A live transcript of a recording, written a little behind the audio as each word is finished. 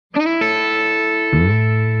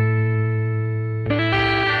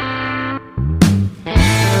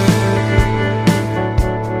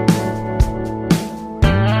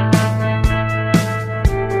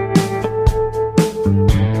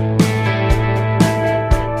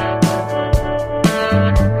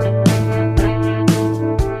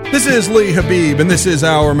This is Lee Habib, and this is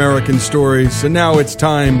Our American Stories. And now it's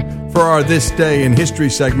time for our This Day in History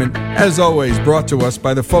segment, as always brought to us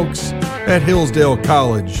by the folks at Hillsdale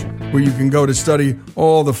College, where you can go to study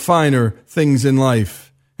all the finer things in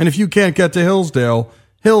life. And if you can't get to Hillsdale,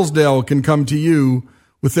 Hillsdale can come to you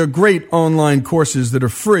with their great online courses that are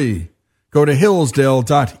free. Go to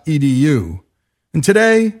hillsdale.edu. And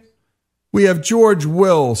today, we have George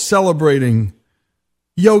Will celebrating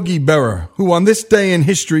Yogi Berra, who on this day in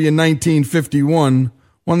history in 1951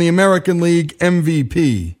 won the American League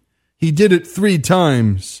MVP. He did it 3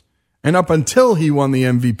 times, and up until he won the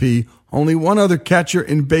MVP, only one other catcher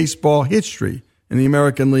in baseball history in the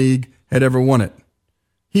American League had ever won it.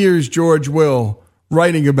 Here's George Will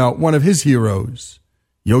writing about one of his heroes,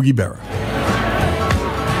 Yogi Berra. A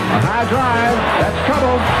high drive, that's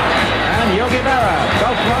trouble, and Yogi Berra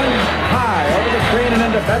self-runs high over the screen and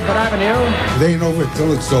into Bedford Avenue. It ain't over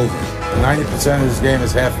until it's over. 90% of this game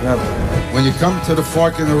is half never. When you come to the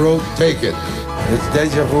fork in the road, take it. It's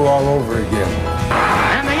deja vu all over again.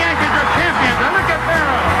 And the Yankees are champions, and look at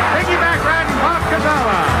Berra, piggyback riding Bob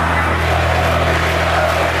Cazala.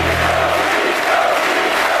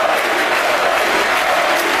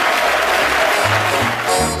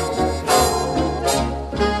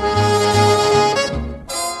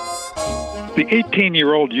 The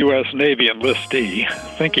 18-year-old U.S. Navy enlistee,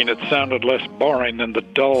 thinking it sounded less boring than the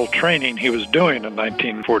dull training he was doing in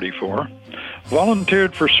 1944,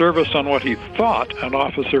 volunteered for service on what he thought an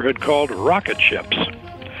officer had called rocket ships.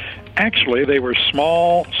 Actually, they were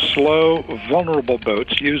small, slow, vulnerable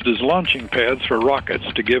boats used as launching pads for rockets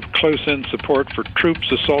to give close-in support for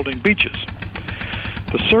troops assaulting beaches.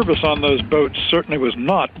 The service on those boats certainly was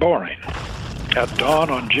not boring. At dawn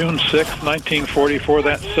on June 6, 1944,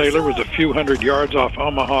 that sailor was a few hundred yards off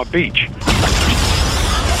Omaha Beach.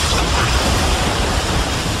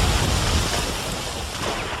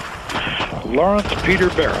 Lawrence Peter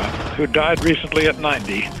Berra, who died recently at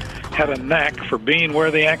 90, had a knack for being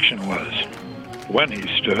where the action was. When he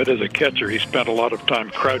stood as a catcher, he spent a lot of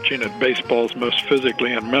time crouching at baseball's most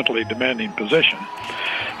physically and mentally demanding position,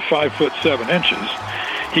 5'7".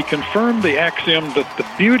 He confirmed the axiom that the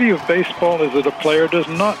beauty of baseball is that a player does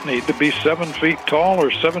not need to be 7 feet tall or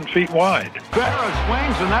 7 feet wide. Berra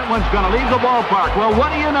swings, and that one's going to leave the ballpark. Well, what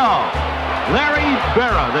do you know? Larry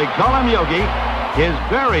Berra, they call him Yogi, his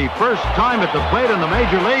very first time at the plate in the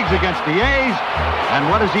major leagues against the A's. And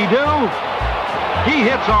what does he do? He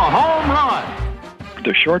hits a home run.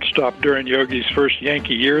 The shortstop during Yogi's first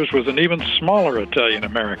Yankee years was an even smaller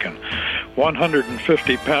Italian-American,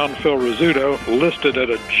 150-pound Phil Rizzuto, listed at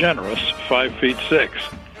a generous 5'6".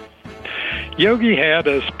 Yogi had,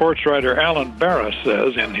 as sports writer Alan Barra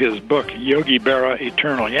says in his book Yogi Berra,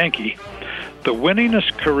 Eternal Yankee, the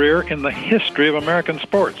winningest career in the history of American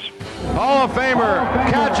sports. Hall of Famer,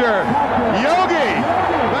 catcher, Yogi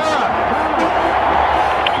Berra.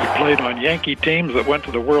 Played on Yankee teams that went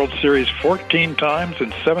to the World Series 14 times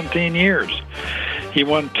in 17 years. He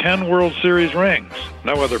won 10 World Series rings.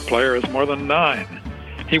 No other player has more than 9.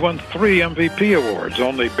 He won 3 MVP awards.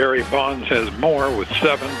 Only Barry Bonds has more with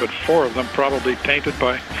 7, but 4 of them probably tainted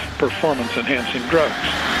by performance-enhancing drugs.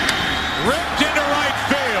 Ripped into right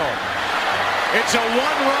field. It's a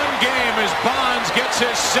one-run game as Bonds gets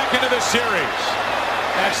his second of the series.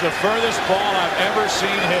 That's the furthest ball I've ever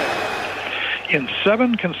seen hit. In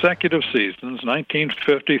 7 consecutive seasons,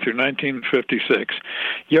 1950 through 1956,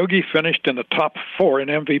 Yogi finished in the top 4 in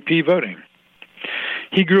MVP voting.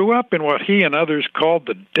 He grew up in what he and others called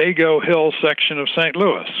the Dago Hill section of St.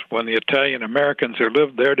 Louis, when the Italian Americans who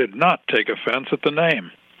lived there did not take offense at the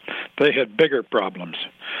name. They had bigger problems.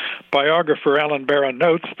 Biographer Alan Barra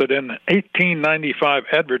notes that in an 1895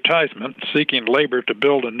 advertisement seeking labor to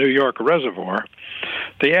build a New York reservoir,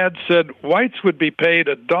 the ad said whites would be paid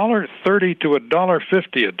 $1.30 to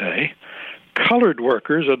 $1.50 a day, colored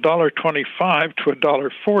workers $1.25 to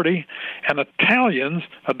 $1.40, and Italians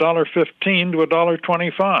 $1.15 to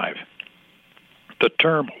 $1.25. The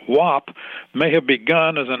term WAP may have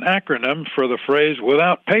begun as an acronym for the phrase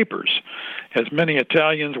without papers, as many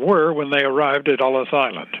Italians were when they arrived at Ellis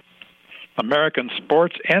Island. American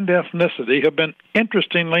sports and ethnicity have been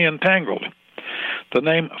interestingly entangled. The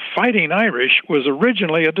name Fighting Irish was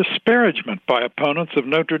originally a disparagement by opponents of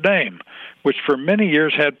Notre Dame, which for many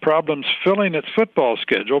years had problems filling its football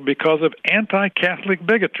schedule because of anti-Catholic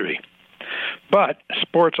bigotry. But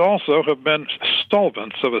sports also have been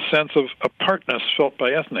solvents of a sense of apartness felt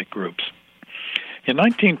by ethnic groups. In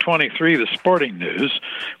 1923, the Sporting News,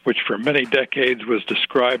 which for many decades was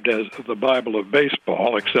described as the Bible of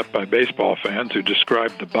baseball, except by baseball fans who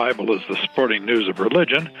described the Bible as the Sporting News of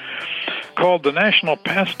religion, called the national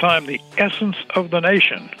pastime the essence of the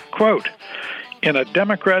nation. Quote, in a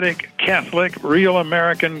democratic, Catholic, real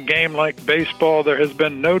American game like baseball, there has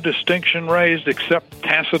been no distinction raised except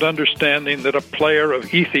tacit understanding that a player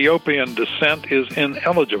of Ethiopian descent is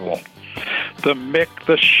ineligible. The Mick,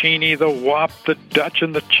 the Sheeny, the Wop, the Dutch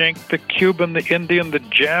and the Chink, the Cuban, the Indian, the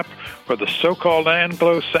Jap, or the so-called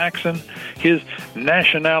Anglo-Saxon, his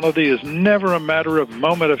nationality is never a matter of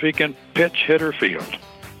moment if he can pitch, hit, or field.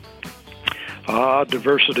 Ah,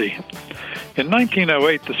 diversity. In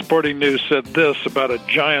 1908, the Sporting News said this about a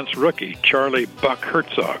Giants rookie, Charlie Buck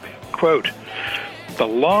Herzog. Quote, the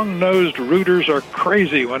long-nosed rooters are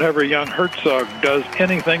crazy whenever young Herzog does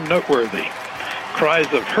anything noteworthy.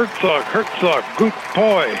 Cries of Herzog, Herzog, gut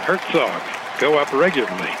boy, Herzog go up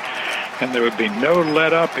regularly, and there would be no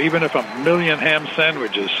let up even if 1 million ham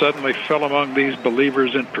sandwiches suddenly fell among these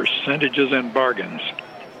believers in percentages and bargains.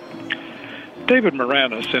 David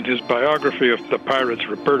Moranis, in his biography of the Pirates'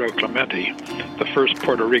 Roberto Clemente, the first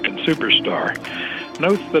Puerto Rican superstar,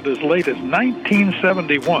 notes that as late as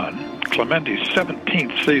 1971, Clemente's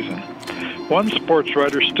 17th season, one sports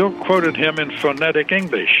writer still quoted him in phonetic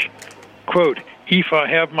English. Quote, if I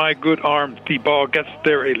have my good arm, the ball gets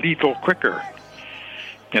there a little quicker.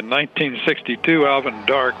 In 1962, Alvin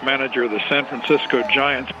Dark, manager of the San Francisco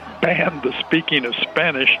Giants, banned the speaking of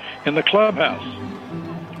Spanish in the clubhouse.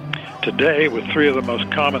 Today, with three of the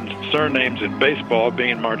most common surnames in baseball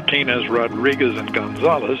being Martinez, Rodriguez, and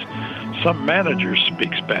Gonzalez, some managers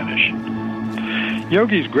speak Spanish.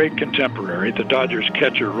 Yogi's great contemporary, the Dodgers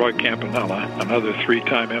catcher Roy Campanella, another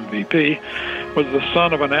three-time MVP, was the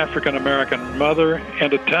son of an African-American mother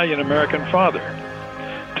and Italian-American father.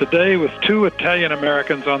 Today, with two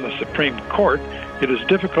Italian-Americans on the Supreme Court, it is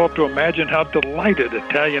difficult to imagine how delighted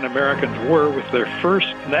Italian-Americans were with their first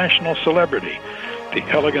national celebrity, the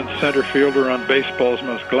elegant center fielder on baseball's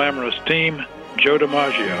most glamorous team, Joe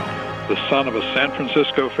DiMaggio, the son of a San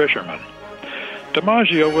Francisco fisherman.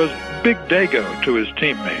 DiMaggio was Big Dago to his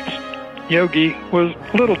teammates. Yogi was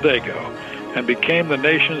Little Dago and became the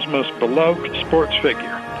nation's most beloved sports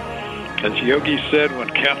figure. As Yogi said when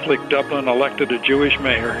Catholic Dublin elected a Jewish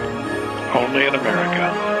mayor, only in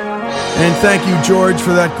America. And thank you, George,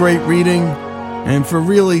 for that great reading and for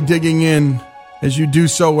really digging in as you do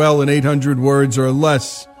so well in 800 words or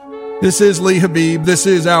less. This is Lee Habib. This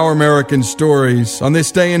is Our American Stories. On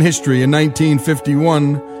this day in history in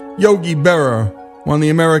 1951, Yogi Berra won the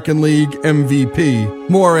American League MVP.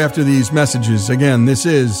 More after these messages. Again, this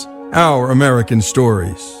is Our American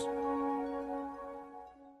Stories.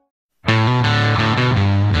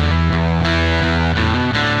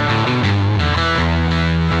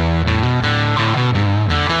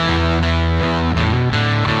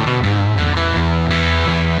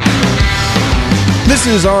 This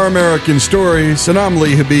is Our American Stories, and I'm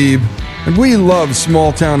Lee Habib, and we love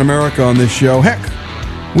small-town America on this show. Heck,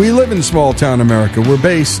 we live in small-town America. We're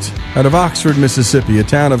based out of Oxford, Mississippi, a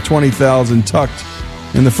town of 20,000 tucked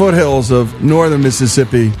in the foothills of northern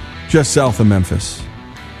Mississippi, just south of Memphis.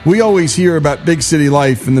 We always hear about big city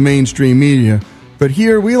life in the mainstream media, but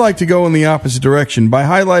here we like to go in the opposite direction by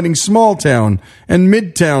highlighting small-town and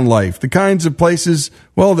mid-town life, the kinds of places,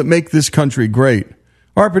 well, that make this country great.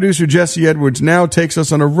 Our producer, Jesse Edwards, now takes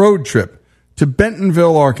us on a road trip to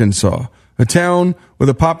Bentonville, Arkansas, a town with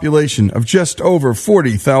a population of just over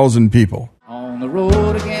 40,000 people. On the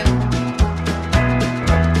road again.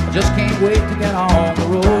 I just can't wait to get on the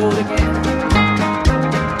road again.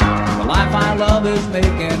 The life I love is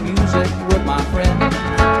making music with my friend, and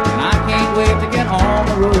I can't wait to get on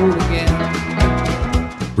the road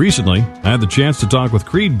again. Recently, I had the chance to talk with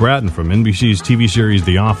Creed Bratton from NBC's TV series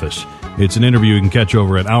The Office. It's an interview you can catch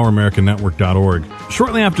over at OurAmericanNetwork.org.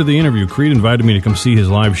 Shortly after the interview, Creed invited me to come see his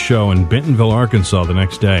live show in Bentonville, Arkansas the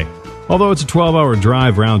next day. Although it's a 12-hour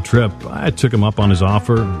drive round trip, I took him up on his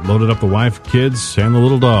offer, loaded up the wife, kids, and the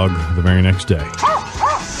little dog the very next day.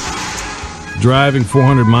 Driving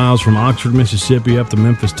 400 miles from Oxford, Mississippi up to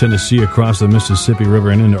Memphis, Tennessee, across the Mississippi River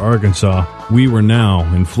and into Arkansas, we were now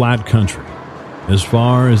in flat country, as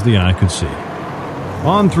far as the eye could see.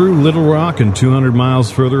 On through Little Rock and 200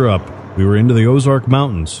 miles further up, we were into the Ozark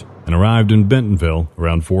Mountains and arrived in Bentonville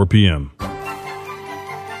around 4 p.m.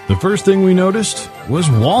 The first thing we noticed was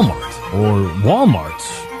Walmart, or Walmarts.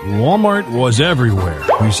 Walmart was everywhere.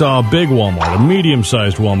 We saw a big Walmart, a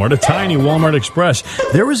medium-sized Walmart, a tiny Walmart Express.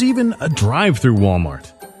 There was even a drive-through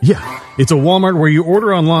Walmart. Yeah, it's a Walmart where you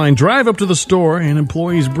order online, drive up to the store, and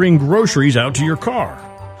employees bring groceries out to your car.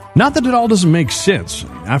 Not that it all doesn't make sense.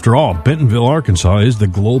 After all, Bentonville, Arkansas is the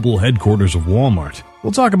global headquarters of Walmart.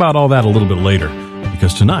 We'll talk about all that a little bit later,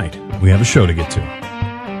 because tonight we have a show to get to.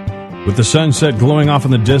 With the sunset glowing off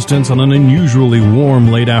in the distance on an unusually warm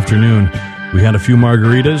late afternoon, we had a few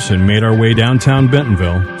margaritas and made our way downtown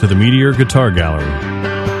Bentonville to the Meteor Guitar Gallery.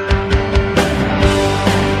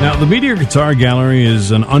 Now, the Meteor Guitar Gallery is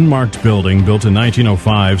an unmarked building built in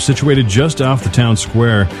 1905, situated just off the town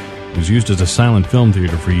square. It was used as a silent film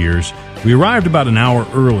theater for years. We arrived about an hour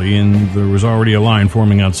early, and there was already a line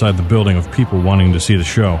forming outside the building of people wanting to see the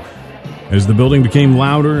show. As the building became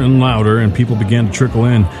louder and louder and people began to trickle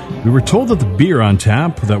in, we were told that the beer on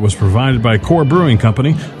tap that was provided by Core Brewing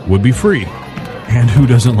Company would be free. And who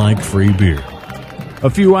doesn't like free beer? A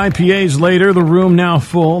few IPAs later, the room now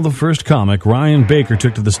full, the first comic, Ryan Baker,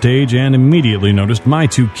 took to the stage and immediately noticed my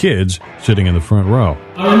two kids sitting in the front row.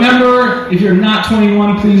 Remember, if you're not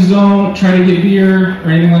 21, please don't try to get beer or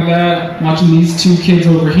anything like that. I'm watching these two kids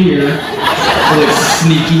over here. They're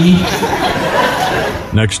sneaky.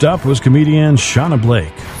 Next up was comedian Shauna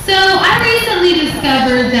Blake. So I recently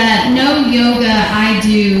discovered that no yoga I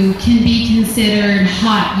do can be considered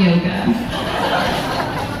hot yoga.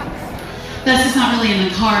 That's just not really in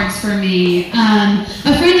the cards for me. A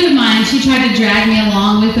friend of mine, she tried to drag me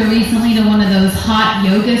along with her recently to one of those hot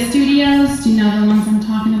yoga studios. Do you know the ones I'm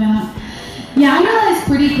talking about? Yeah, I realized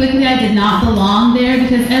pretty quickly I did not belong there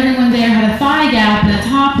because everyone there had a thigh gap and a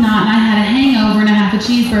top knot, and I had a hangover and a half a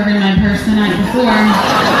cheeseburger in my purse the night before.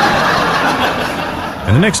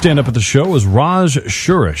 And the next stand-up at the show was Raj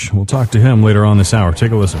Shurish. We'll talk to him later on this hour.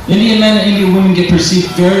 Take a listen. Indian men and Indian women get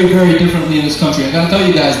perceived very, very differently in this country. I gotta tell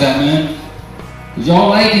you guys that, man. Because y'all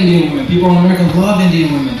like Indian women. People in America love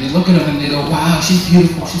Indian women. They look at them and they go, wow, she's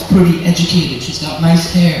beautiful, she's pretty, educated, she's got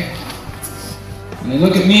nice hair. And they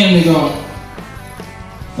look at me and they go,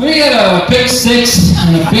 let me get a pick 6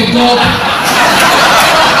 and a big gulp,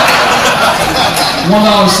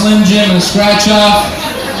 $1 Slim Jim and a scratch off.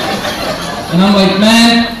 And I'm like,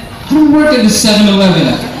 man, I don't work at the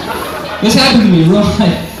 7-Eleven. This happened to me real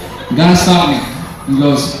life. The guy stopped me. He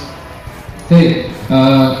goes, hey,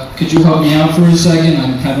 could you help me out for a second?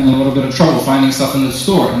 I'm having a little bit of trouble finding stuff in the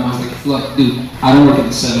store. And I was like, look, dude, I don't work at the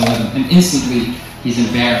 7-Eleven. And instantly, he's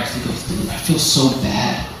embarrassed. He goes, dude, I feel so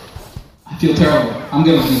bad. I feel terrible. I'm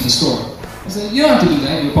going to leave the store. I said, you don't have to do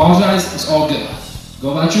that. You apologize. It's all good.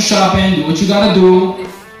 Go about your shopping. Do what you got to do.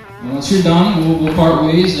 And once you're done, we'll part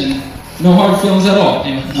ways. And no hard feelings at all.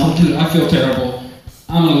 And he went, no, dude, I feel terrible.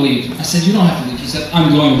 I'm going to leave. I said, you don't have to leave. He said,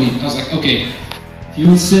 I'm going to leave. I was like, okay, if you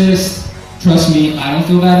insist, trust me, I don't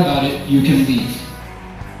feel bad about it. You can leave.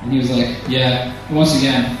 And he was like, yeah. And once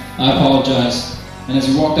again, I apologize. And as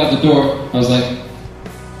he walked out the door, I was like,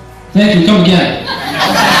 thank you, come again.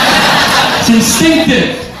 It's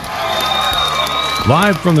instinctive.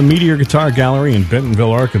 Live from the Meteor Guitar Gallery in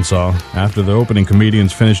Bentonville, Arkansas, after the opening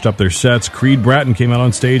comedians finished up their sets, Creed Bratton came out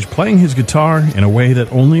on stage playing his guitar in a way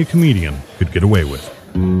that only a comedian could get away with.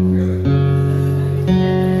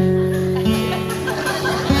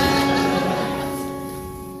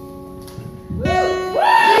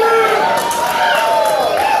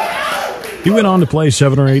 He went on to play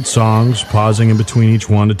 7 or 8 songs, pausing in between each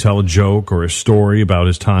one to tell a joke or a story about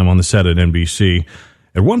his time on the set at NBC.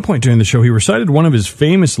 At one point during the show, he recited one of his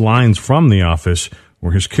famous lines from The Office,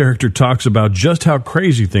 where his character talks about just how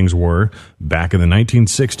crazy things were back in the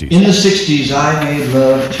 1960s. In the 60s, I made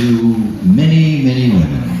love to many, many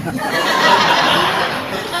women.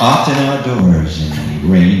 Often outdoors in the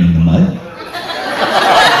rain and the mud.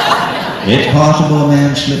 It's possible a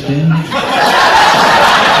man slipped in.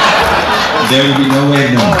 There would be no way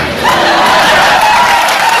of knowing.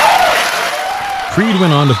 Creed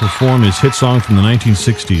went on to perform his hit song from the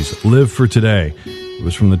 1960s, Live for Today. It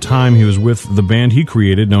was from the time he was with the band he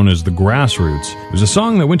created known as The Grassroots. It was a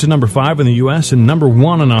song that went to number 5 in the U.S. and number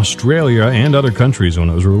 1 in Australia and other countries when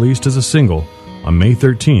it was released as a single on May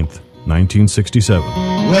 13th, 1967.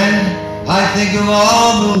 When I think of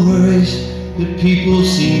all the worries that people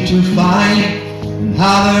seem to find and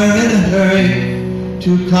how they're in a hurry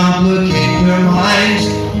to complicate their minds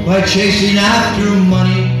by chasing after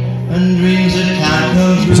money and dreams that can't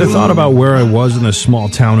come true. As I thought about where I was in the small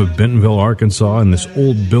town of Bentonville, Arkansas, in this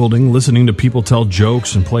old building, listening to people tell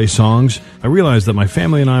jokes and play songs, I realized that my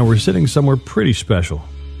family and I were sitting somewhere pretty special.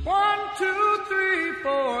 1, 2, 3,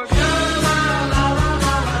 4.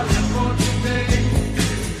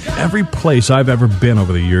 Every place I've ever been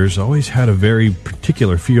over the years always had a very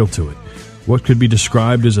particular feel to it. What could be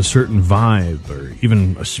described as a certain vibe or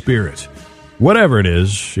even a spirit. Whatever it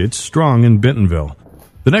is, it's strong in Bentonville.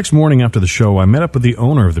 The next morning after the show, I met up with the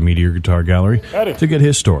owner of the Meteor Guitar Gallery to get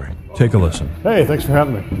his story. Take a listen. Hey, thanks for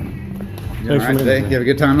having me. Thanks for today. You have a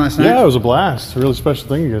good time last night? Yeah, it was a blast. It's a really special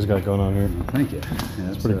thing you guys got going on here. Thank you.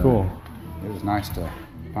 It's pretty cool. It was nice to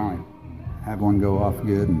finally have one go off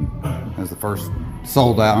good, and it was the first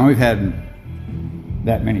sold out. And we've had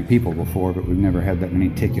that many people before, but we've never had that many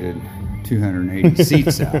ticketed 280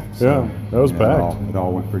 seats out. So, yeah, that was packed. It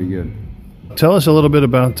all went pretty good. Tell us a little bit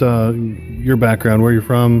about your background, where you're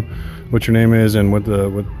from, what your name is, and what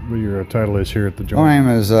your title is here at the joint. My name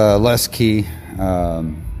is Les Key.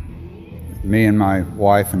 Me and my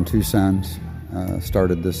wife and 2 sons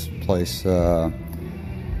started this place.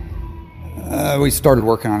 We started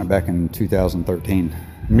working on it back in 2013.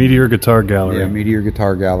 Meteor Guitar Gallery. Yeah, Meteor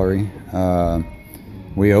Guitar Gallery.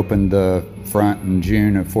 We opened the front in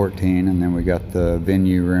June of 14, and then we got the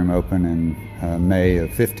venue room open in May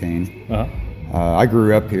of 15. Uh-huh. I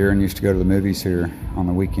grew up here and used to go to the movies here on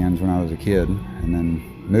the weekends when I was a kid, and then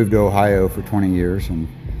moved to Ohio for 20 years, and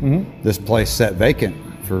this place sat vacant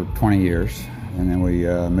for 20 years, and then we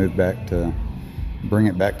moved back to bring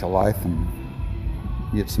it back to life and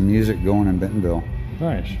get some music going in Bentonville.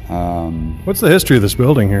 Nice. What's the history of this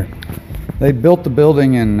building here? They built the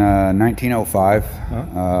building in 1905.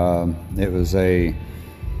 It was a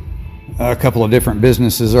couple of different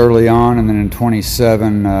businesses early on, and then in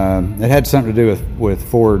 27, it had something to do with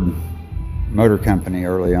Ford Motor Company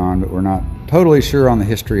early on, but we're not totally sure on the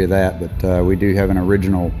history of that, but we do have an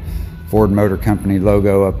original Ford Motor Company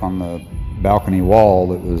logo up on the balcony wall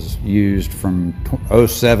that was used from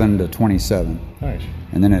 07 to 27. Nice.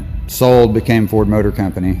 And then it sold, became Ford Motor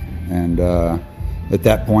Company, and at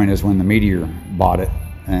that point is when the Meteor bought it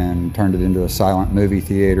and turned it into a silent movie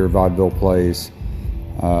theater, vaudeville plays.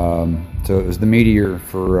 So it was the Meteor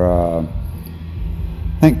for I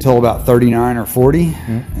think till about 39 or 40,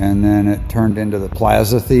 and then it turned into the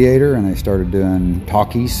Plaza Theater, and they started doing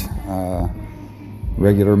talkies,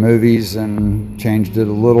 regular movies, and changed it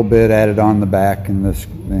a little bit, added on the back and this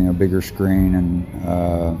bigger screen, and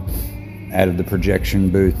added the projection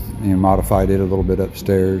booth, modified it a little bit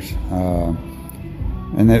upstairs,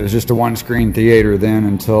 and it was just a one-screen theater then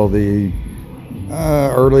until the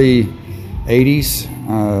early 80s,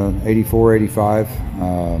 84, 85.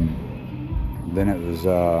 Then it was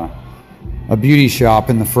a beauty shop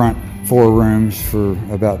in the front 4 rooms for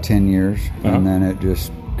about 10 years, and then it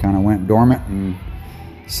just kind of went dormant and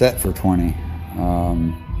set for 20.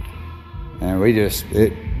 And we just,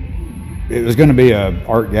 it was going to be a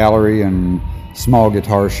art gallery and small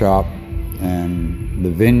guitar shop, and the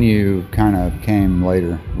venue kind of came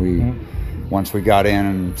later. Once we got in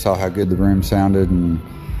and saw how good the room sounded, and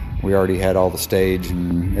we already had all the stage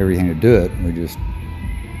and everything to do it, we just,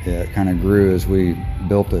 it kind of grew as we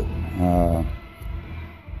built it.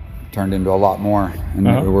 Turned into a lot more, and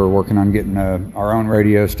we're working on getting our own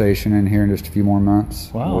radio station in here in just a few more months.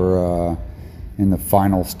 Wow. We're in the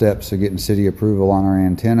final steps of getting city approval on our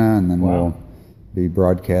antenna, and then we'll be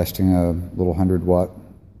broadcasting a little 100-watt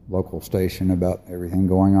local station about everything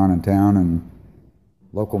going on in town and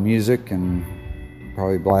local music, and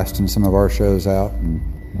probably blasting some of our shows out and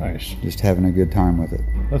just having a good time with it.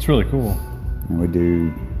 That's really cool. And we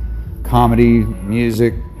do comedy,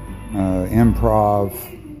 music, improv,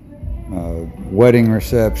 wedding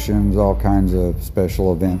receptions, all kinds of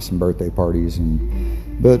special events and birthday parties,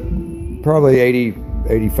 but probably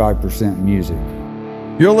 85% music.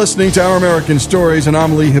 You're listening to Our American Stories, and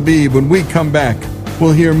I'm Lee Habib. When we come back,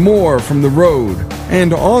 we'll hear more from the road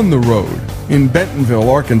and on the road in Bentonville,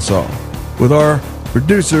 Arkansas, with our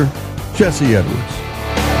producer, Jesse Edwards.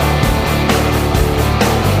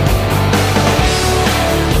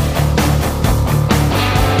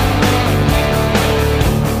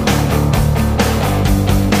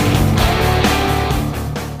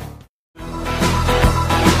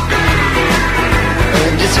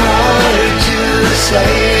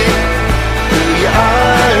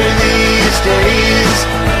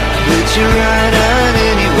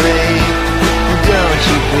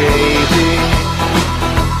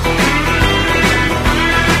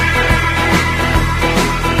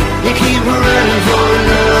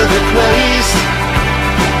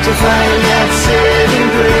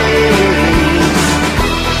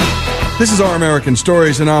 This is Our American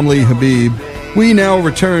Stories, and I'm Lee Habib. We now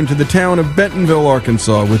return to the town of Bentonville,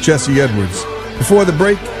 Arkansas, with Jesse Edwards. Before the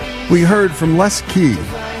break, we heard from Les Key,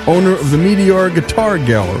 owner of the Meteor Guitar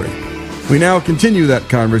Gallery. We now continue that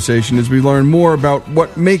conversation as we learn more about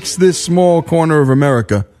what makes this small corner of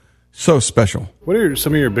America so special. What are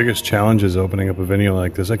some of your biggest challenges opening up a venue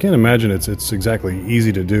like this? I can't imagine it's exactly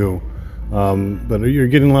easy to do. But are you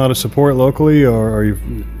getting a lot of support locally, or are you?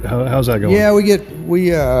 How's that going? Yeah, we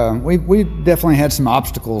definitely had some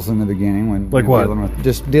obstacles in the beginning when like what?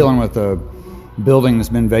 Dealing with a building that's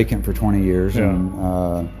been vacant for 20 years,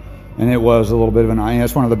 and it was a little bit of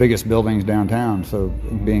it's one of the biggest buildings downtown. So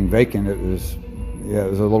being vacant, it was it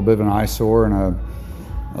was a little bit of an eyesore and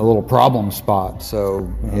a little problem spot. So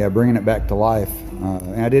bringing it back to life.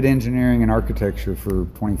 And I did engineering and architecture for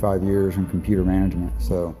 25 years and computer management.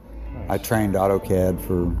 So I trained AutoCAD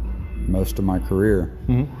for most of my career.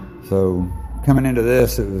 So coming into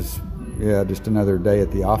this, it was just another day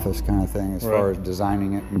at the office kind of thing as far as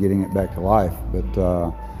designing it and getting it back to life.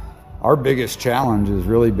 But our biggest challenge has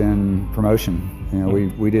really been promotion.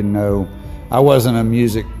 We didn't know. I wasn't a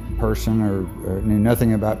music person or knew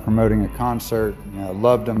nothing about promoting a concert. I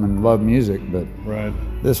loved them and loved music, but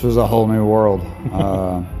this was a whole new world.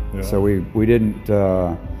 So we didn't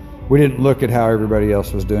look at how everybody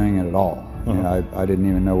else was doing it at all. I didn't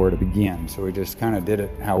even know where to begin. So we just kind of did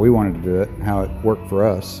it how we wanted to do it, how it worked for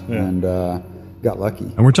us, and got lucky.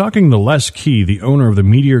 And we're talking to Les Key, the owner of the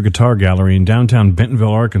Meteor Guitar Gallery in downtown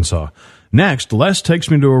Bentonville, Arkansas. Next, Les takes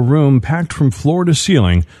me to a room packed from floor to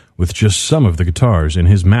ceiling with just some of the guitars in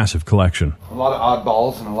his massive collection. A lot of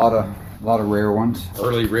oddballs and a lot of rare ones.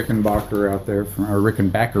 Early Rickenbacker out there, or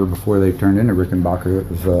Rickenbacker before they turned into Rickenbacker. It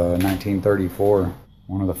was 1934,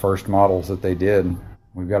 one of the first models that they did.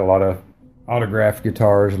 We've got a lot of autographed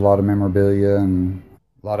guitars, a lot of memorabilia, and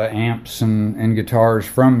a lot of amps and guitars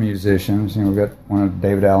from musicians. We've got one of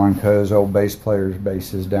David Allen Coe's old bass players'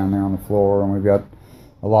 basses down there on the floor, and we've got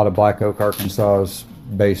a lot of Black Oak, Arkansas's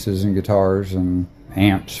basses and guitars and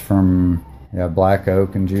amps from Black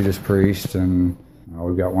Oak and Judas Priest, and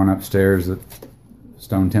we've got one upstairs that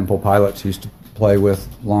Stone Temple Pilots used to play with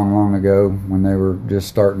long ago when they were just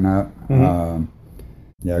starting up.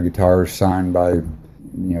 Guitars signed by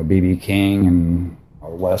B.B. King and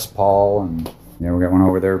Les Paul, and we got one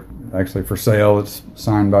over there actually for sale. It's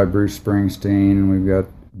signed by Bruce Springsteen, and we've got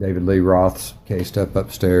David Lee Roth's cased up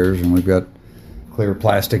upstairs, and we've got clear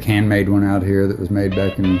plastic handmade one out here that was made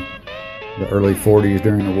back in the early 40s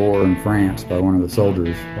during the war in France by one of the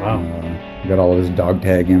soldiers. Wow. Got all of his dog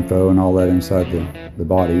tag info and all that inside the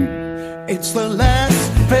body. It's the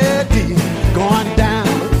last fair deal going down.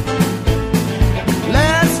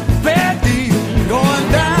 Last fair deal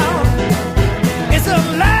going down. It's the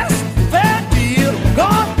last fair deal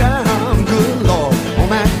going down. Good Lord, on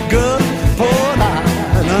that good Fort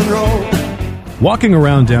Island Road. Walking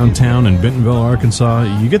around downtown in Bentonville, Arkansas,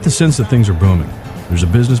 you get the sense that things are booming. There's a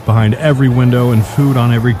business behind every window and food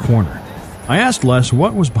on every corner. I asked Les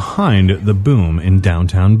what was behind the boom in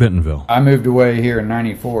downtown Bentonville. I moved away here in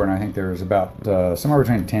 '94, and I think there was about somewhere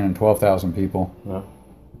between 10 and 12,000 people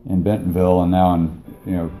in Bentonville, and now,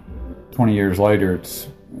 20 years later, it's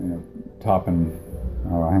topping.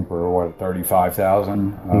 I think we're at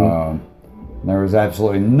 35,000. There was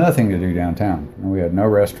absolutely nothing to do downtown. We had no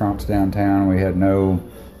restaurants downtown. We had no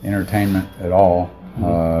entertainment at all.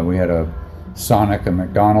 We had a Sonic, a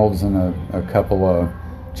McDonald's, and a couple of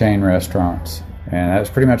chain restaurants. And that was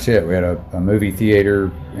pretty much it. We had a movie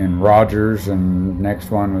theater in Rogers, and the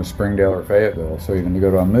next one was Springdale or Fayetteville. So even to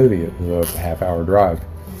go to a movie, it was a half-hour drive.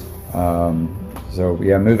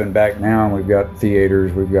 Moving back now, we've got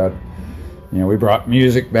theaters. We've got, we brought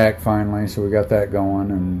music back finally, so we got that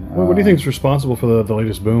going. And what do you think is responsible for the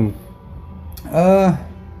latest boom? I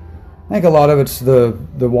think a lot of it's the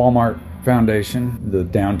Walmart Foundation, the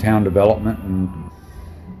downtown development, and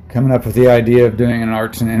coming up with the idea of doing an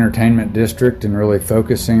arts and entertainment district and really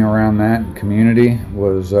focusing around that community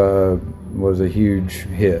was a huge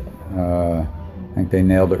hit. I think they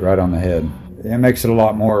nailed it right on the head. It makes it a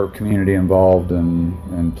lot more community involved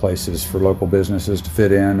and places for local businesses to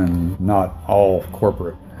fit in, and not all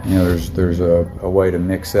corporate. There's a way to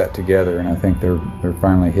mix that together, and I think they're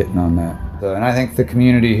finally hitting on that. And I think the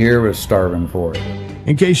community here was starving for it.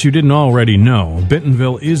 In case you didn't already know,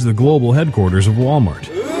 Bentonville is the global headquarters of Walmart.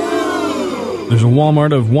 There's a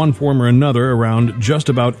Walmart of one form or another around just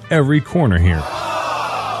about every corner here.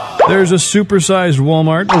 There's a supersized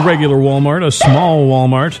Walmart, a regular Walmart, a small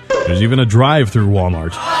Walmart. There's even a drive-through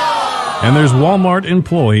Walmart. And there's Walmart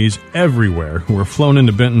employees everywhere who are flown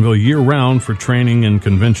into Bentonville year-round for training and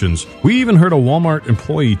conventions. We even heard a Walmart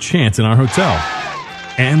employee chant in our hotel.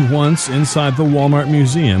 And once inside the Walmart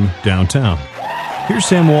Museum downtown. Here's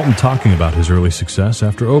Sam Walton talking about his early success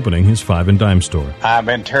after opening his 5 and dime store. I've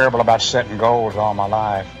been terrible about setting goals all my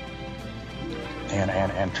life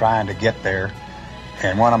and trying to get there.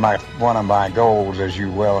 And one of my goals, as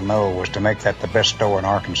you well know, was to make that the best store in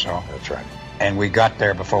Arkansas. That's right. And we got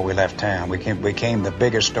there before we left town. We became the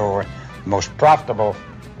biggest store, most profitable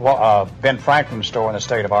Ben Franklin store in the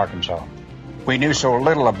state of Arkansas. We knew so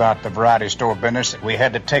little about the variety store business that we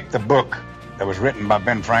had to take the book that was written by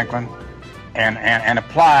Ben Franklin and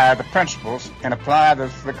apply the principles and apply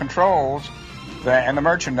the controls and the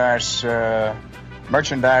merchandise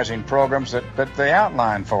merchandising programs that they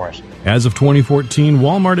outline for us. As of 2014,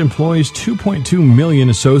 Walmart employs 2.2 million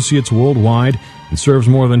associates worldwide and serves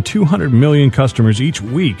more than 200 million customers each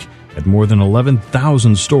week at more than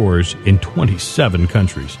 11,000 stores in 27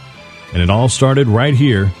 countries. And it all started right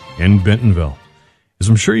here in Bentonville. As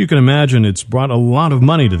I'm sure you can imagine, it's brought a lot of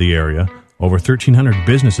money to the area. Over 1,300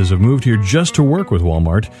 businesses have moved here just to work with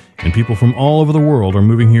Walmart, and people from all over the world are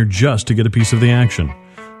moving here just to get a piece of the action.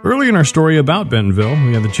 Early in our story about Bentonville,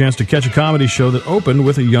 we had the chance to catch a comedy show that opened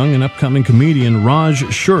with a young and upcoming comedian, Raj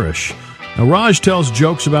Suresh. Now, Raj tells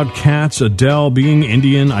jokes about cats, Adele, being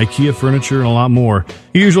Indian, IKEA furniture, and a lot more.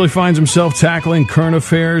 He usually finds himself tackling current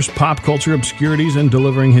affairs, pop culture obscurities, and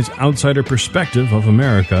delivering his outsider perspective of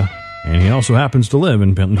America. And he also happens to live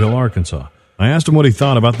in Bentonville, Arkansas. I asked him what he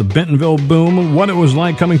thought about the Bentonville boom, what it was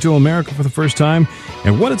like coming to America for the first time,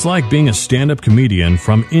 and what it's like being a stand-up comedian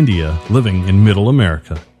from India living in Middle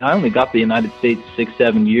America. I only got to the United States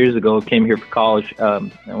 6-7 years ago. Came here for college. I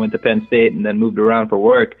went to Penn State and then moved around for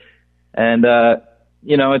work. And,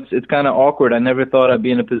 it's kind of awkward. I never thought I'd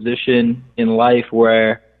be in a position in life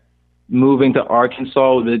where moving to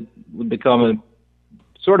Arkansas would become a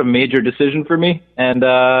sort of major decision for me, and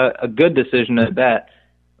a good decision at that.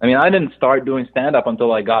 I mean, I didn't start doing stand-up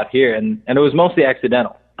until I got here, and it was mostly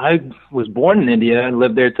accidental. I was born in India and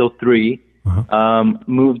lived there till 3.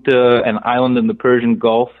 Moved to an island in the Persian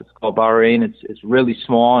Gulf. It's called Bahrain. It's really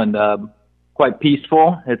small and quite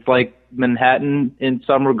peaceful. It's like Manhattan in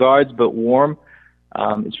some regards, but warm.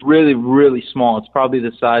 It's really, really small. It's probably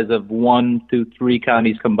the size of 1 to 3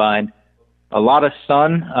 counties combined. A lot of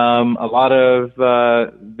sun, a lot of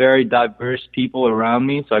very diverse people around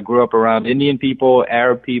me. So I grew up around Indian people,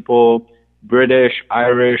 Arab people, British,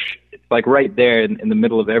 Irish. It's like right there in the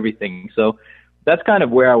middle of everything. So that's kind of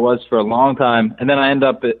where I was for a long time. And then I ended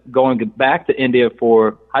up going back to India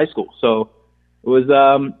for high school. So it was,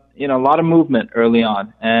 a lot of movement early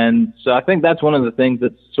on. And so I think that's one of the things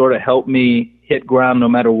that sort of helped me hit ground no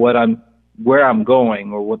matter where I'm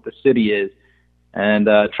going or what the city is, and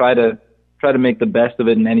try to make the best of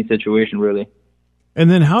it in any situation, really. And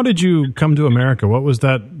then how did you come to America? What was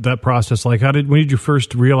that process like? When did you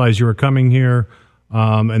first realize you were coming here?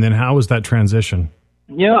 And then how was that transition?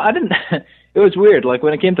 I didn't, it was weird. Like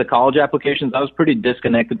when it came to college applications, I was pretty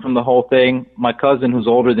disconnected from the whole thing. My cousin, who's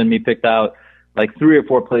older than me, picked out like 3 or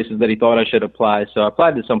 4 places that he thought I should apply. So I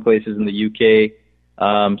applied to some places in the UK,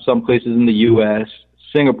 some places in the US,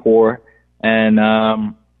 Singapore, and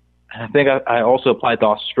I think I also applied to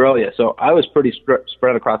Australia. So I was pretty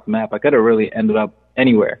spread across the map. I could have really ended up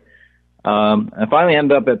anywhere. I finally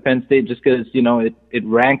ended up at Penn State just because, it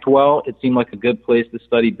ranked well. It seemed like a good place to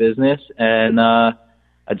study business. And I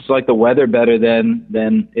just like the weather better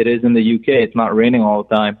than it is in the UK. It's not raining all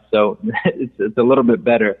the time. So it's a little bit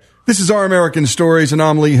better. This is Our American Stories, and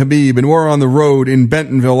I'm Lee Habib, and we're on the road in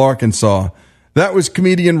Bentonville, Arkansas. That was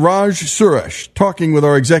comedian Raj Suresh talking with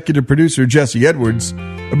our executive producer, Jesse Edwards,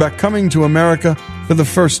 about coming to America for the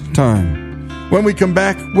first time. When we come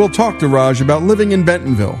back, we'll talk to Raj about living in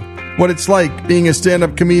Bentonville, what it's like being a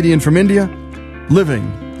stand-up comedian from India, living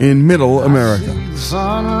in Middle America. I see the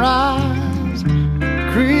sunrise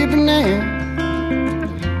creeping in.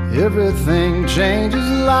 Everything changes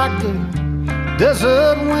like the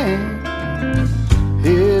desert wind.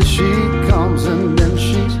 Here she comes and then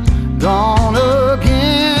she's gone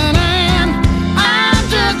again, and I'm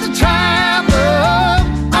just a traveler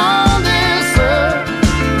on this earth.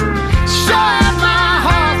 Sure as my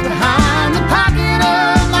heart's behind the pocket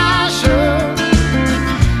of my shirt,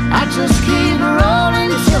 I just keep rolling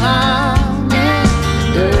till I'm in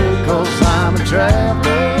there, 'cause I'm a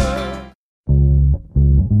traveler.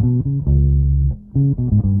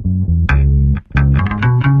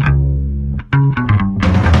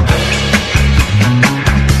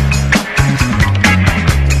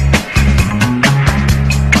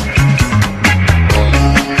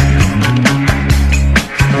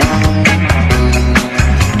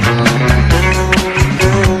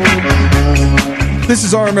 This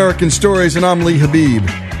is Our American Stories, and I'm Lee Habib.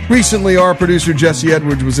 Recently, our producer Jesse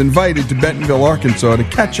Edwards was invited to Bentonville, Arkansas to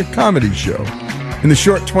catch a comedy show. In the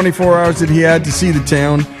short 24 hours that he had to see the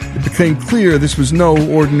town, it became clear this was no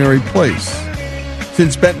ordinary place.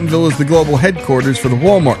 Since Bentonville is the global headquarters for the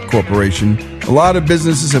Walmart Corporation, a lot of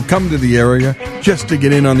businesses have come to the area just to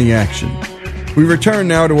get in on the action. We return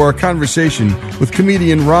now to our conversation with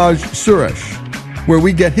comedian Raj Suresh, where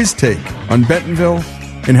we get his take on Bentonville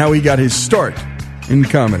and how he got his start in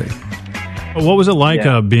comedy. What was it like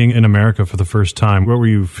being in America for the first time? What were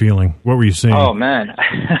you feeling? What were you seeing? Oh, man.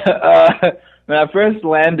 When I first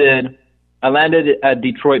landed, I landed at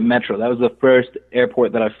Detroit Metro. That was the first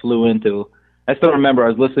airport that I flew into. I still remember I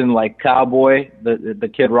was listening to like Cowboy, the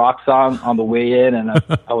Kid Rock song on the way in, and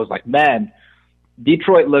I was like, man,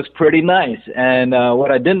 Detroit looks pretty nice. And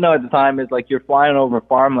what I didn't know at the time is like you're flying over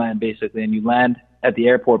farmland basically, and you land at the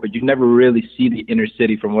airport, but you never really see the inner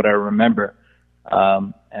city from what I remember.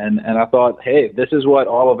 And I thought, hey, this is what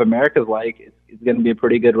all of America's like. It's going to be a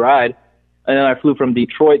pretty good ride. And then I flew from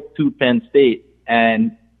Detroit to Penn State,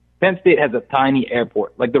 and Penn State has a tiny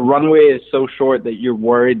airport. Like the runway is so short that you're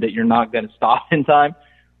worried that you're not going to stop in time.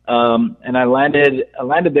 And I landed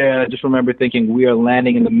there, and I just remember thinking, we are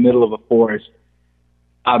landing in the middle of a forest.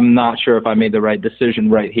 I'm not sure if I made the right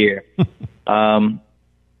decision right here.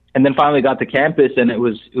 And then finally got to campus, and it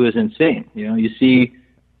was insane. You know, you see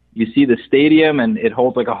the stadium, and it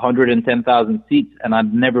holds like 110,000 seats, and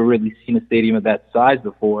I've never really seen a stadium of that size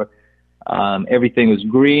before. Everything was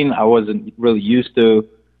green. I wasn't really used to,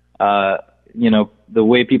 the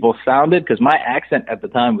way people sounded, because my accent at the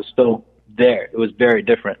time was still there. It was very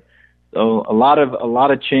different. So a lot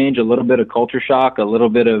of change, a little bit of culture shock, a little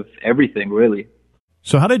bit of everything, really.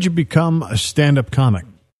 So how did you become a stand-up comic?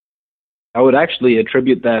 I would actually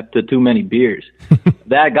attribute that to too many beers.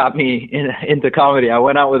 That got me into comedy. I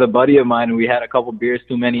went out with a buddy of mine, and we had a couple beers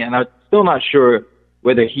too many, and I'm still not sure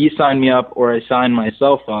whether he signed me up or I signed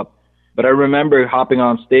myself up. But I remember hopping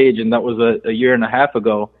on stage, and that was a year and a half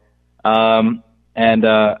ago.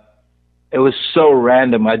 It was so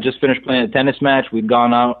random. I just finished playing a tennis match. We'd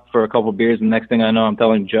gone out for a couple beers, and the next thing I know, I'm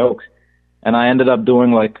telling jokes. And I ended up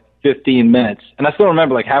doing like 15 minutes. And I still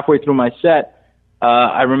remember, like, halfway through my set,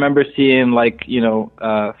 I remember seeing, like,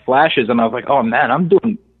 flashes, and I was like, oh, man, I'm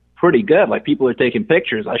doing pretty good. Like, people are taking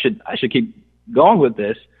pictures. I should keep going with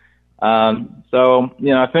this. I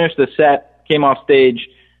finished the set, came off stage,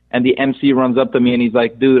 and the MC runs up to me, and he's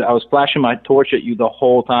like, dude, I was flashing my torch at you the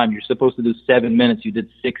whole time. You're supposed to do 7 minutes. You did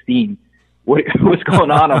 16. What's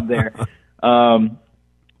going on up there?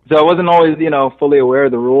 So I wasn't always, fully aware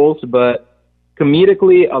of the rules, but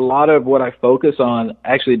comedically, a lot of what I focus on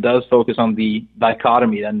actually does focus on the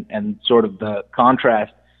dichotomy and sort of the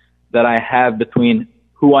contrast that I have between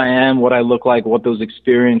who I am, what I look like, what those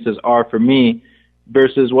experiences are for me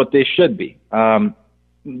versus what they should be.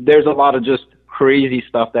 There's a lot of just crazy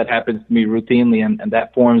stuff that happens to me routinely, and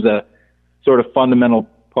that forms a sort of fundamental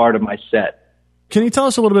part of my set. Can you tell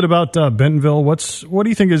us a little bit about Bentonville? What do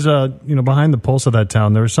you think is behind the pulse of that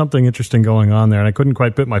town? There was something interesting going on there, and I couldn't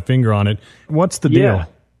quite put my finger on it. What's the deal? Yeah.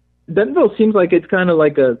 Bentonville seems like it's kind of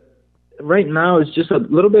like right now it's just a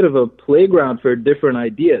little bit of a playground for different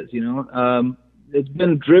ideas. It's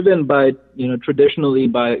been driven by traditionally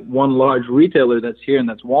by one large retailer that's here, and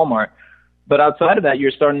that's Walmart. But outside of that,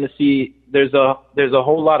 you're starting to see there's a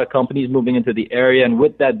whole lot of companies moving into the area, and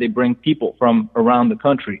with that, they bring people from around the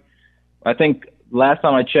country. I think last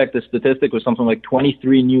time I checked, the statistic was something like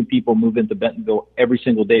 23 new people move into Bentonville every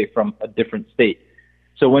single day from a different state.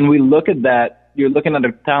 So when we look at that, you're looking at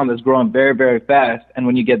a town that's growing very, very fast. And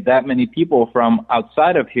when you get that many people from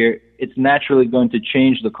outside of here, it's naturally going to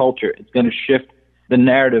change the culture. It's going to shift the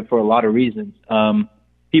narrative for a lot of reasons.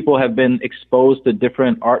 People have been exposed to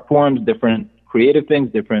different art forms, different creative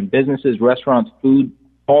things, different businesses, restaurants, food,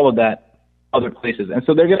 all of that, other places. And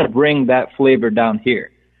so they're going to bring that flavor down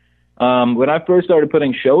here. When I first started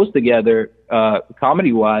putting shows together,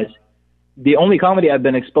 comedy-wise, the only comedy I've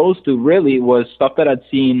been exposed to really was stuff that I'd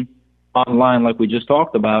seen online, like we just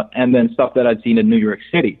talked about, and then stuff that I'd seen in New York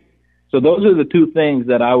City. So those are the two things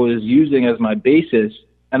that I was using as my basis,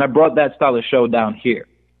 and I brought that style of show down here.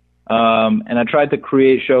 And I tried to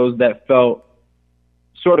create shows that felt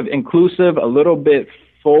sort of inclusive, a little bit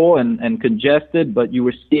full and congested, but you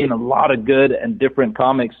were seeing a lot of good and different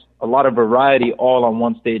comics, a lot of variety all on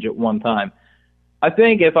one stage at one time. I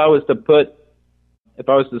think if I was to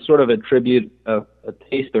sort of attribute a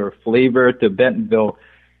taste or a flavor to Bentonville,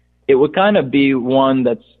 it would kind of be one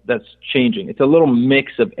that's changing. It's a little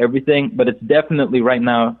mix of everything, but it's definitely right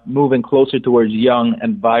now moving closer towards young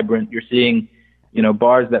and vibrant. You're seeing,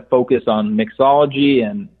 bars that focus on mixology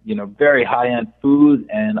and, very high-end food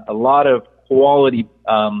and a lot of quality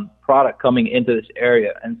product coming into this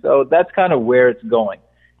area. And so that's kind of where it's going.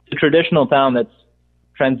 It's a traditional town that's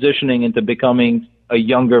transitioning into becoming a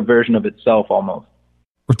younger version of itself almost.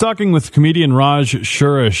 We're talking with comedian Raj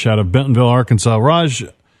Shurish out of Bentonville, Arkansas. Raj,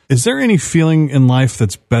 is there any feeling in life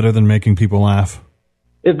that's better than making people laugh?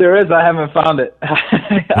 If there is, I haven't found it.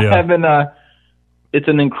 It's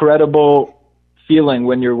an incredible feeling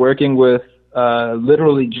when you're working with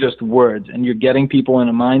literally just words, and you're getting people in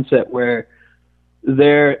a mindset where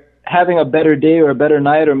they're having a better day or a better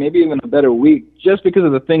night or maybe even a better week just because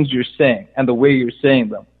of the things you're saying and the way you're saying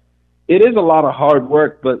them. It is a lot of hard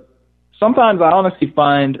work, but sometimes I honestly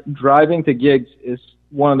find driving to gigs is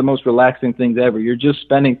one of the most relaxing things ever. You're just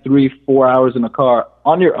spending 3-4 hours in a car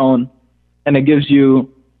on your own, and it gives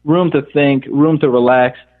you room to think, room to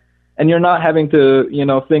relax, and you're not having to,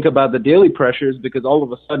 think about the daily pressures, because all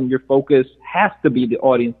of a sudden your focus has to be the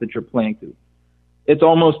audience that you're playing to. It's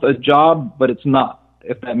almost a job, but it's not,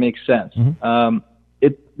 if that makes sense. Mm-hmm.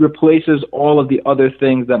 It replaces all of the other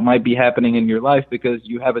things that might be happening in your life, because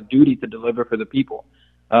you have a duty to deliver for the people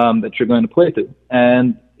that you're going to play to.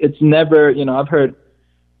 And it's never, I've heard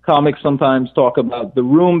comics sometimes talk about the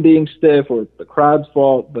room being stiff or it's the crowd's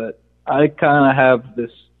fault, but I kind of have this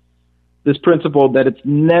principle that it's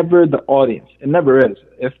never the audience. It never is.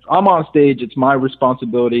 If I'm on stage, it's my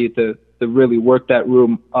responsibility to really work that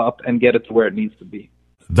room up and get it to where it needs to be.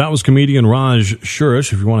 That was comedian Raj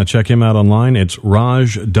Shurish. If you want to check him out online, it's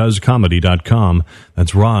rajdoescomedy.com.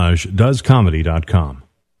 That's rajdoescomedy.com.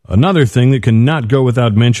 Another thing that cannot go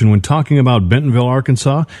without mention when talking about Bentonville,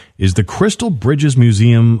 Arkansas, is the Crystal Bridges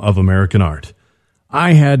Museum of American Art.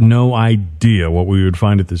 I had no idea what we would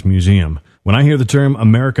find at this museum. When I hear the term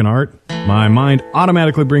American art, my mind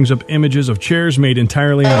automatically brings up images of chairs made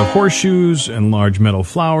entirely out of horseshoes and large metal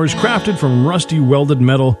flowers crafted from rusty welded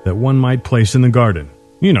metal that one might place in the garden.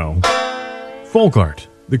 Folk art.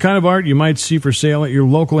 The kind of art you might see for sale at your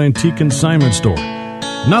local antique consignment store.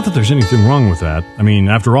 Not that there's anything wrong with that. I mean,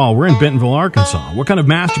 after all, we're in Bentonville, Arkansas. What kind of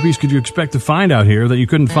masterpiece could you expect to find out here that you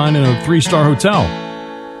couldn't find in a 3-star hotel?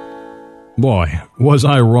 Boy, was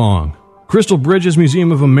I wrong. Crystal Bridges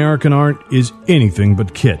Museum of American Art is anything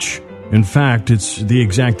but kitsch. In fact, it's the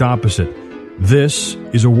exact opposite. This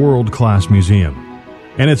is a world-class museum.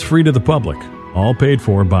 And it's free to the public, all paid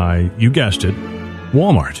for by, you guessed it,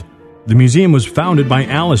 Walmart. The museum was founded by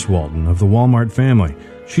Alice Walton of the Walmart family.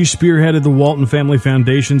 She spearheaded the Walton Family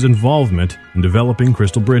Foundation's involvement in developing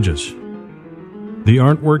Crystal Bridges. The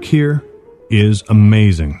artwork here is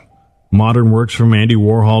amazing. Modern works from Andy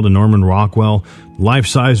Warhol to Norman Rockwell,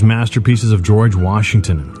 life-size masterpieces of George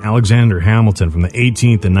Washington and Alexander Hamilton from the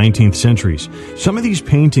 18th and 19th centuries. Some of these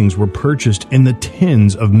paintings were purchased in the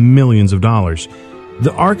tens of millions of dollars.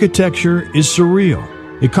 The architecture is surreal.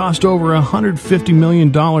 It cost over $150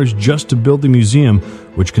 million just to build the museum,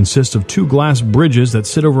 which consists of 2 glass bridges that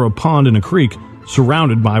sit over a pond in a creek,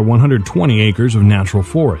 surrounded by 120 acres of natural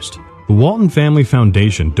forest. The Walton Family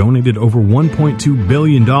Foundation donated over $1.2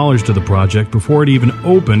 billion to the project before it even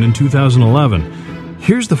opened in 2011.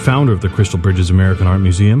 Here's the founder of the Crystal Bridges American Art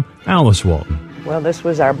Museum, Alice Walton. Well, this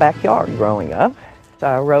was our backyard growing up. So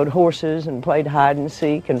I rode horses and played hide and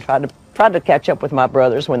seek and tried to catch up with my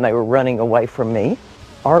brothers when they were running away from me.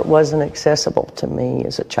 Art wasn't accessible to me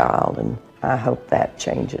as a child, and I hope that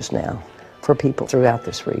changes now for people throughout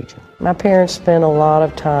this region. My parents spent a lot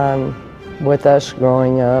of time with us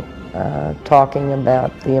growing up, talking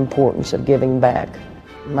about the importance of giving back.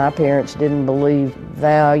 My parents didn't believe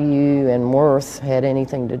value and worth had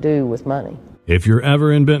anything to do with money. If you're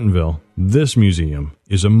ever in Bentonville, this museum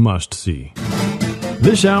is a must-see.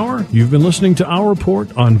 This hour, you've been listening to our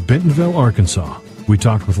report on Bentonville, Arkansas. We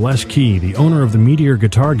talked with Les Key, the owner of the Meteor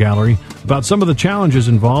Guitar Gallery, about some of the challenges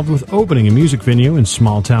involved with opening a music venue in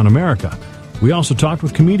small-town America. We also talked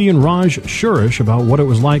with comedian Raj Shurish about what it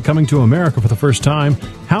was like coming to America for the first time,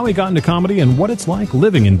 how he got into comedy, and what it's like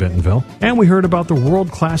living in Bentonville. And we heard about the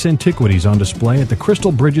world-class antiquities on display at the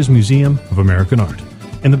Crystal Bridges Museum of American Art.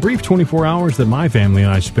 In the brief 24 hours that my family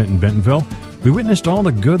and I spent in Bentonville, we witnessed all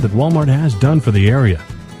the good that Walmart has done for the area,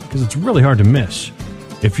 because it's really hard to miss.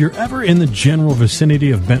 If you're ever in the general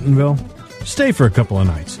vicinity of Bentonville, stay for a couple of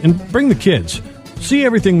nights and bring the kids. See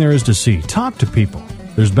everything there is to see. Talk to people.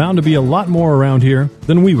 There's bound to be a lot more around here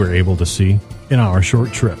than we were able to see in our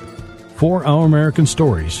short trip. For Our American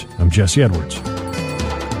Stories, I'm Jesse Edwards.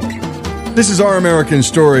 This is Our American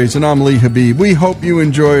Stories, and I'm Lee Habib. We hope you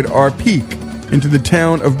enjoyed our peek into the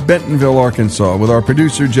town of Bentonville, Arkansas, with our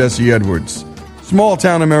producer, Jesse Edwards. Small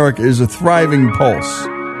town America is a thriving pulse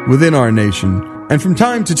within our nation, and from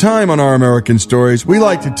time to time on Our American Stories, we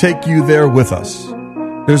like to take you there with us.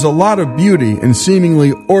 There's a lot of beauty in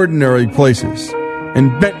seemingly ordinary places,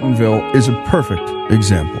 and Bentonville is a perfect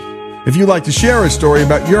example. If you'd like to share a story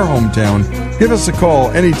about your hometown, give us a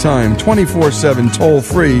call anytime, 24/7,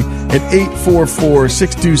 toll-free at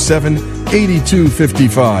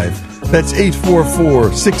 844-627-8255. That's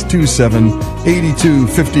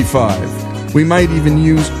 844-627-8255. We might even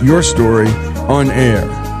use your story on air.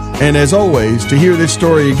 And as always, to hear this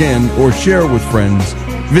story again or share with friends,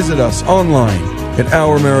 visit us online at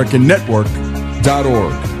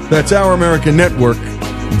ouramericannetwork.org. That's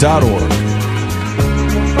ouramericannetwork.org.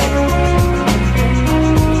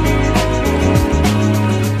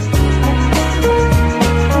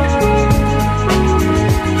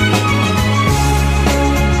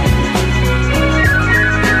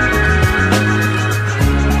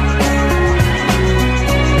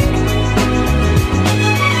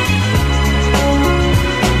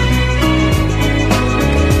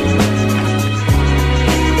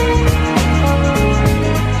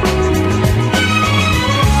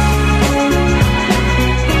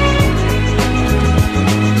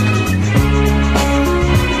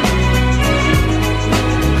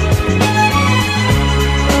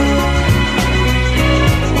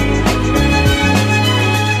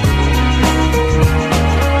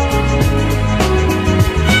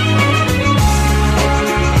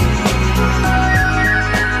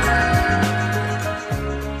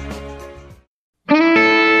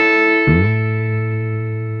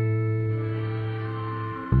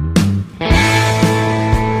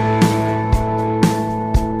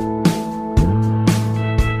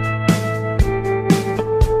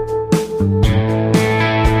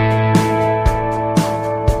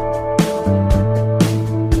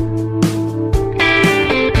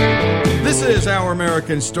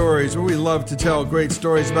 American Stories, where we love to tell great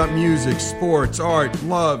stories about music, sports, art,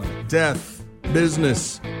 love, death,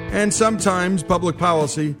 business, and sometimes public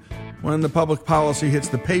policy, when the public policy hits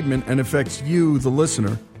the pavement and affects you, the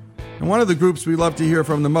listener. And one of the groups we love to hear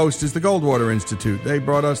from the most is the Goldwater Institute. They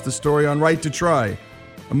brought us the story on Right to Try,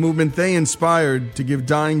 a movement they inspired to give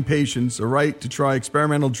dying patients a right to try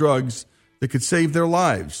experimental drugs that could save their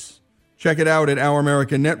lives. Check it out at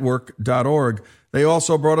ouramericannetwork.org. They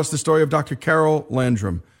also brought us the story of Dr. Carol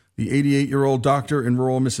Landrum, the 88-year-old doctor in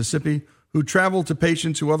rural Mississippi who traveled to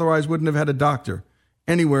patients who otherwise wouldn't have had a doctor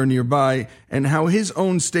anywhere nearby, and how his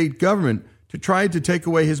own state government tried to take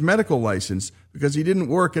away his medical license because he didn't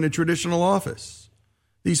work in a traditional office.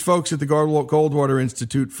 These folks at the Goldwater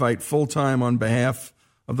Institute fight full-time on behalf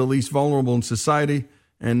of the least vulnerable in society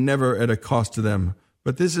and never at a cost to them.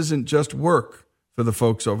 But this isn't just work for the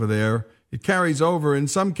folks over there. It carries over in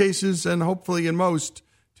some cases, and hopefully in most,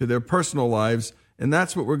 to their personal lives. And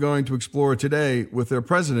that's what we're going to explore today with their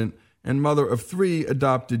president and mother of 3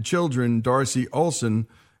 adopted children, Darcy Olsen.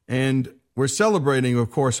 And we're celebrating, of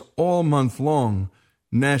course, all month long,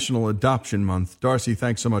 National Adoption Month. Darcy,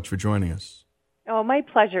 thanks so much for joining us. Oh, my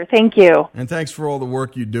pleasure. Thank you. And thanks for all the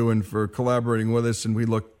work you do and for collaborating with us. And we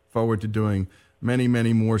look forward to doing many,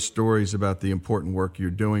 many more stories about the important work you're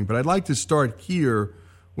doing. But I'd like to start here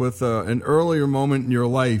with an earlier moment in your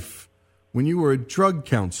life when you were a drug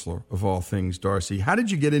counselor, of all things, Darcy. How did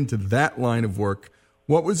you get into that line of work?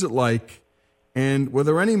 What was it like? And were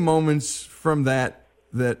there any moments from that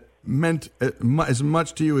meant as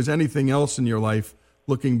much to you as anything else in your life,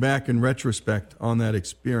 looking back in retrospect on that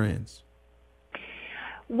experience?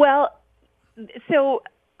 Well, so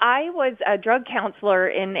I was a drug counselor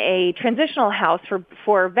in a transitional house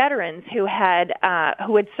for veterans who had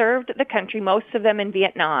served the country, most of them in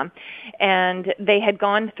Vietnam, and they had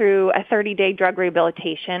gone through a 30-day drug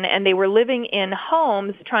rehabilitation, and they were living in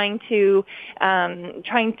homes trying to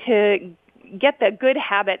get the good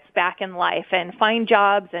habits back in life and find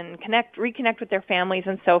jobs and reconnect with their families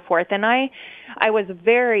and so forth. And I was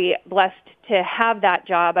very blessed to have that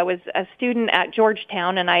job. I was a student at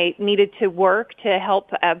Georgetown, and I needed to work to help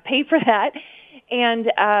pay for that.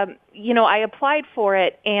 And, I applied for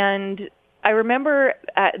it, and I remember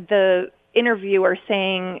the interviewer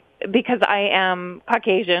saying, because I am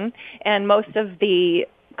Caucasian and most of the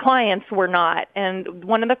clients were not, and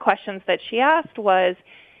one of the questions that she asked was,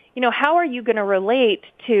 how are you going to relate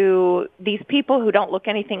to these people who don't look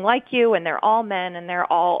anything like you, and they're all men and they're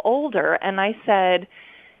all older? And I said,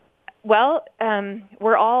 well,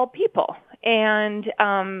 we're all people. And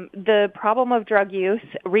the problem of drug use,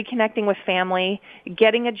 reconnecting with family,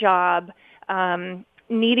 getting a job,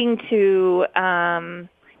 needing to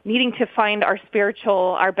find our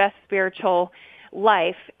best spiritual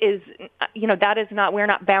life is, that is not, we're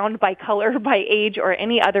not bound by color, by age, or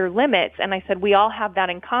any other limits. And I said, we all have that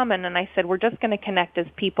in common. And I said, we're just going to connect as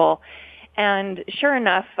people. And sure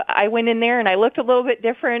enough, I went in there and I looked a little bit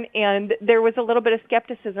different, and there was a little bit of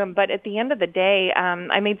skepticism. But at the end of the day,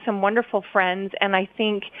 I made some wonderful friends, and I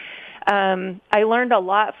think I learned a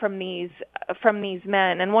lot from these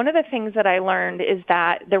men. And one of the things that I learned is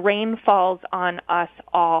that the rain falls on us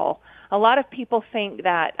all. A lot of people think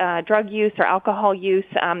that drug use or alcohol use,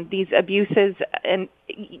 these abuses, and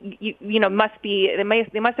they must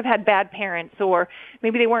have had bad parents, or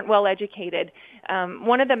maybe they weren't well educated.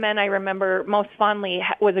 One of the men I remember most fondly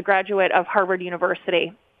was a graduate of Harvard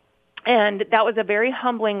University, and that was a very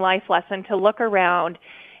humbling life lesson to look around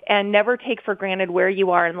and never take for granted where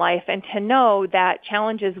you are in life, and to know that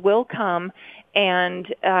challenges will come,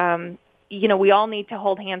 and we all need to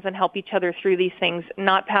hold hands and help each other through these things,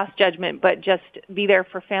 not pass judgment, but just be there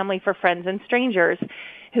for family, for friends, and strangers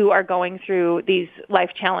who are going through these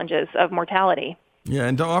life challenges of mortality. Yeah,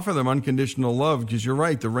 and to offer them unconditional love, because you're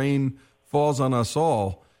right, the rain falls on us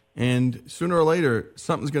all, and sooner or later,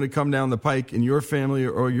 something's going to come down the pike in your family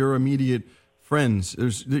or your immediate friends.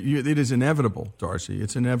 It is inevitable, Darcy.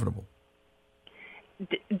 It's inevitable.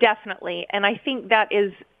 Definitely, and I think that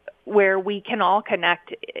is where we can all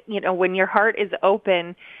connect. When your heart is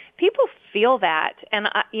open, people feel that, and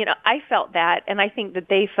I felt that, and I think that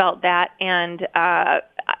they felt that, and I've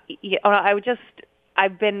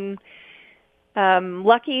been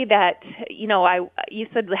lucky that you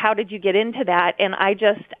said, how did you get into that? And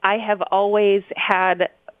I have always had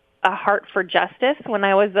a heart for justice. When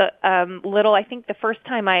I was little, I think the first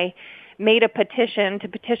time I made a petition to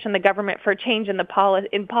petition the government for a change in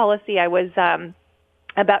policy, I was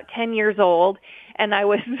about 10 years old, and I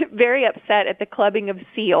was very upset at the clubbing of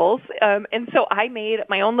seals. And so I made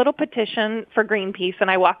my own little petition for Greenpeace,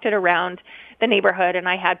 and I walked it around the neighborhood, and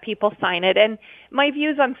I had people sign it. And my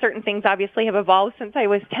views on certain things obviously have evolved since I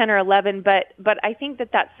was 10 or 11, but I think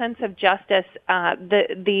that sense of justice,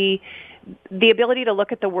 the ability to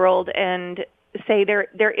look at the world and say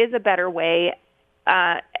there is a better way,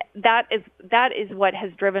 that is what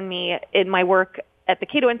has driven me in my work at the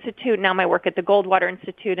Cato Institute, now my work at the Goldwater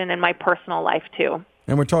Institute, and in my personal life too.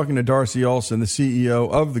 And we're talking to Darcy Olsen, the CEO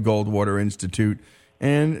of the Goldwater Institute.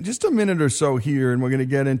 And just a minute or so here, and we're going to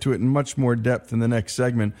get into it in much more depth in the next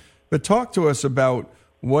segment. But talk to us about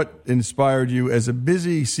what inspired you as a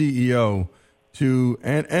busy CEO to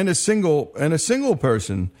and a single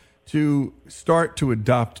person to start to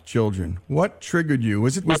adopt children. What triggered you?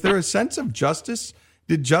 Was there a sense of justice?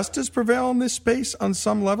 Did justice prevail in this space on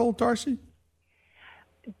some level, Darcy?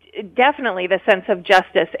 Definitely the sense of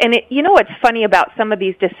justice. And what's funny about some of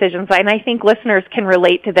these decisions, and I think listeners can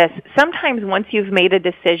relate to this, sometimes once you've made a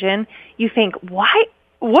decision, you think, why?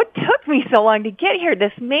 What took me so long to get here?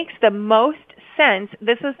 This makes the most sense.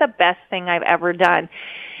 This is the best thing I've ever done.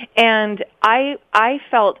 And I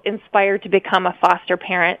felt inspired to become a foster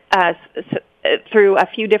parent through a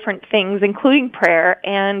few different things, including prayer.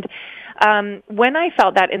 And when I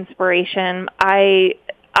felt that inspiration,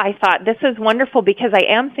 I thought, this is wonderful because I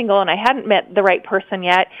am single and I hadn't met the right person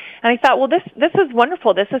yet. And I thought, well, this is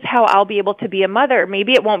wonderful. This is how I'll be able to be a mother.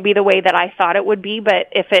 Maybe it won't be the way that I thought it would be, but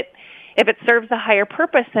if it serves a higher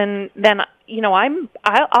purpose, then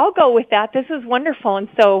I'll go with that. This is wonderful. And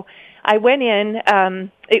so I went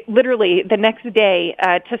in literally the next day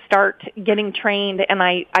to start getting trained, and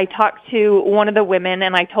I talked to one of the women,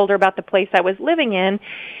 and I told her about the place I was living in,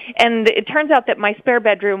 and it turns out that my spare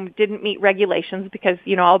bedroom didn't meet regulations because,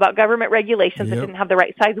 all about government regulations. Yep. It didn't have the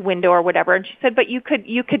right size window or whatever. And she said, but you could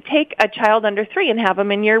take a child under 3 and have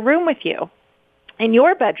them in your room with you, in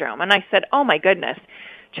your bedroom. And I said, oh my goodness,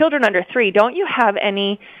 children under 3, don't you have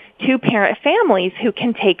any 2-parent families who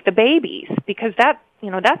can take the babies? Because that's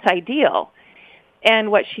ideal.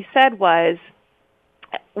 And what she said was,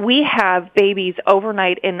 we have babies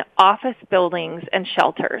overnight in office buildings and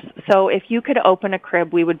shelters. So if you could open a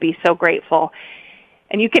crib, we would be so grateful.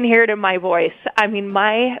 And you can hear it in my voice. I mean,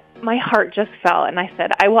 my heart just fell, and I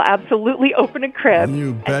said, I will absolutely open a crib.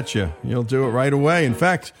 You betcha. You'll do it right away. In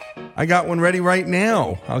fact, I got one ready right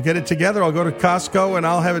now. I'll get it together. I'll go to Costco, and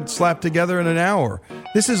I'll have it slapped together in an hour.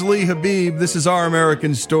 This is Lee Habib. This is Our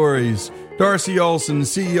American Stories. Darcy Olsen,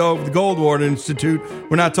 CEO of the Goldwater Institute.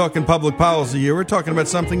 We're not talking public policy here. We're talking about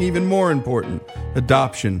something even more important,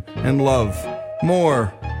 adoption and love.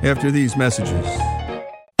 More after these messages.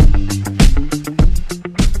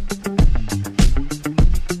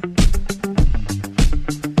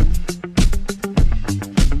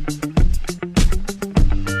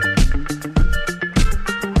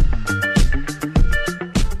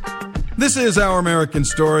 This is Our American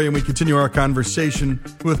Story, and we continue our conversation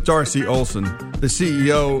with Darcy Olsen, the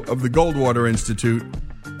CEO of the Goldwater Institute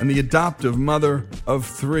and the adoptive mother of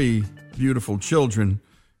 3 beautiful children.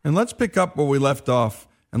 And let's pick up where we left off,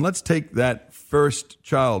 and let's take that first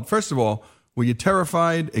child. First of all, were you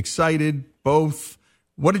terrified, excited, both?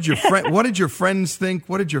 What did your friends think?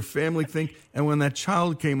 What did your family think? And when that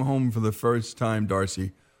child came home for the first time,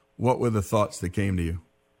 Darcy, what were the thoughts that came to you?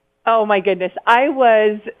 Oh, my goodness. I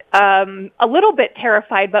was a little bit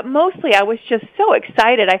terrified, but mostly I was just so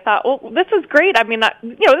excited. I thought, well, this is great. I mean, this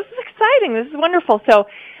is exciting. This is wonderful. So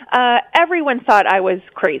everyone thought I was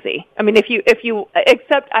crazy. I mean,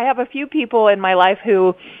 except I have a few people in my life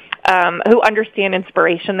who understand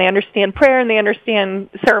inspiration. They understand prayer, and they understand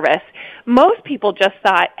service. Most people just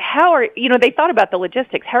thought, they thought about the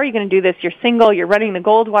logistics. How are you going to do this? You're single. You're running the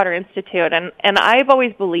Goldwater Institute. And I've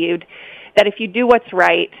always believed that if you do what's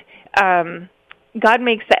right, God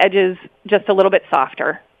makes the edges just a little bit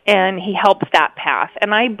softer, and He helps that path.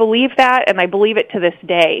 And I believe that, and I believe it to this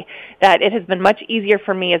day, that it has been much easier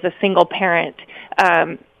for me as a single parent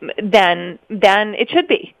than it should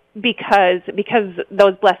be, because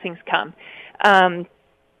those blessings come.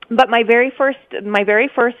 But my very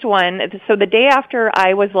first one, so the day after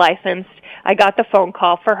I was licensed, I got the phone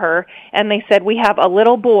call for her, and they said, we have a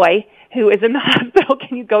little boy who is in the hospital.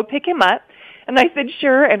 Can you go pick him up? And I said,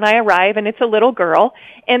 sure. And I arrive, and it's a little girl.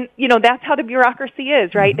 And, that's how the bureaucracy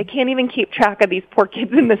is, right? They can't even keep track of these poor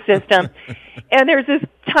kids in the system. And there's this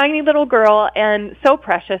tiny little girl, and so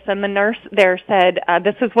precious. And the nurse there said,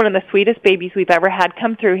 this is one of the sweetest babies we've ever had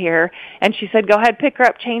come through here. And she said, go ahead, pick her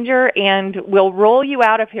up, change her, and we'll roll you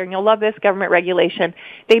out of here. And you'll love this government regulation.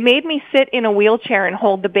 They made me sit in a wheelchair and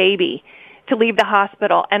hold the baby to leave the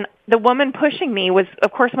hospital. And the woman pushing me was,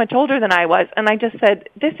 of course, much older than I was. And I just said,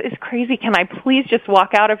 this is crazy. Can I please just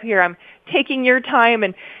walk out of here? I'm taking your time.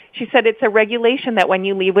 And she said, it's a regulation that when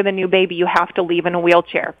you leave with a new baby, you have to leave in a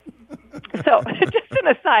wheelchair. So just an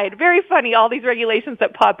aside, very funny, all these regulations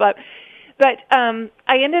that pop up. But I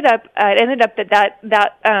ended up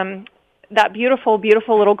that beautiful,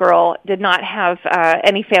 beautiful little girl did not have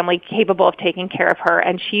any family capable of taking care of her,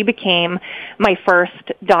 and she became my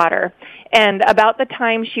first daughter. And about the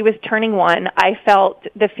time she was turning 1, I felt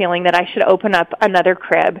the feeling that I should open up another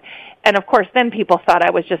crib. And of course, then people thought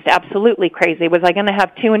I was just absolutely crazy. Was I going to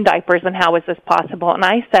have 2 in diapers, and how was this possible? And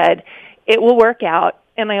I said, it will work out.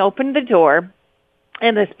 And I opened the door,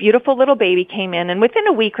 and this beautiful little baby came in, and within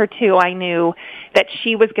a week or 2, I knew that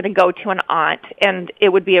she was going to go to an aunt, and it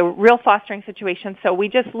would be a real fostering situation. So we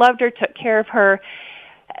just loved her, took care of her.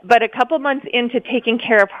 But a couple months into taking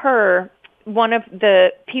care of her, one of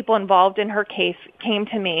the people involved in her case came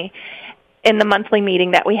to me in the monthly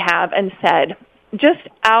meeting that we have and said, just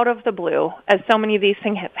out of the blue, as so many of these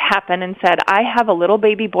things happen, and said, I have a little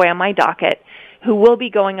baby boy on my docket who will be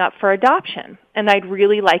going up for adoption, and I'd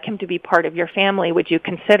really like him to be part of your family. Would you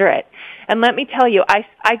consider it? And let me tell you,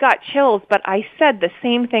 I got chills, but I said the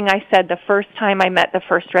same thing I said the first time I met the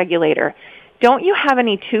first regulator. Don't you have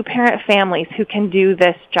any 2-parent families who can do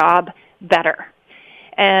this job better?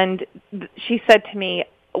 And she said to me,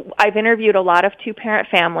 I've interviewed a lot of 2-parent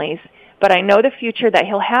families, but I know the future that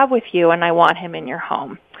he'll have with you, and I want him in your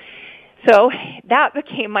home. So that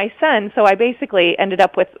became my son. So I basically ended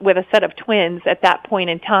up with a set of twins at that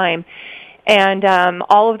point in time. And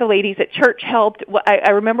all of the ladies at church helped.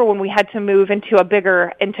 I remember when we had to move into a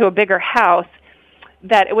bigger house,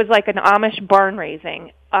 that it was like an Amish barn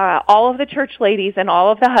raising. All of the church ladies and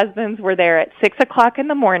all of the husbands were there at 6 o'clock in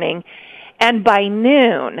the morning, and by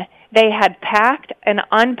noon they had packed and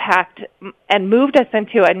unpacked and moved us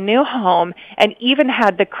into a new home, and even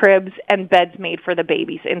had the cribs and beds made for the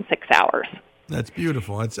babies in 6 hours. That's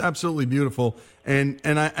beautiful. That's absolutely beautiful. And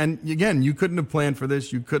again, you couldn't have planned for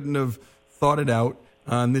this. You couldn't have thought it out.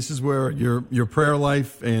 This is where your prayer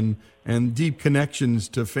life and deep connections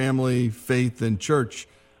to family, faith, and church,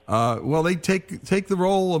 they take the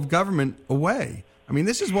role of government away. I mean,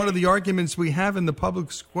 this is one of the arguments we have in the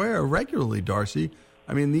public square regularly, Darcy.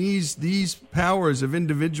 I mean, these powers of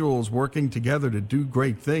individuals working together to do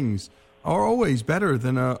great things are always better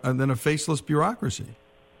than a faceless bureaucracy.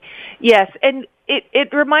 Yes, and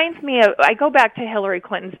it reminds me of, I go back to Hillary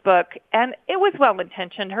Clinton's book, and it was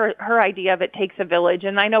well-intentioned. Her idea of it takes a village,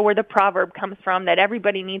 and I know where the proverb comes from, that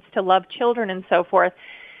everybody needs to love children and so forth.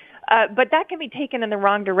 But that can be taken in the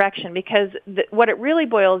wrong direction, because what it really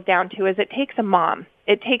boils down to is it takes a mom.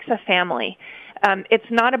 It takes a family. It's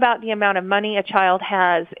not about the amount of money a child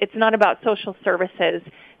has. It's not about social services.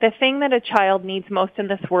 The thing that a child needs most in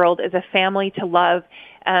this world is a family to love,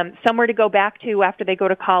 somewhere to go back to after they go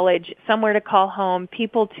to college, somewhere to call home,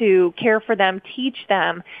 people to care for them, teach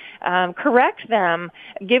them, correct them,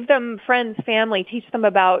 give them friends, family, teach them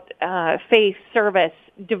about faith, service,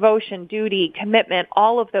 devotion, duty, commitment,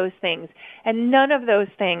 all of those things. And none of those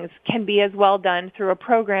things can be as well done through a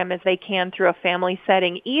program as they can through a family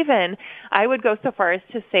setting. Even, I would go so far as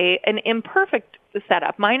to say, an imperfect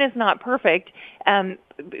setup. Mine is not perfect.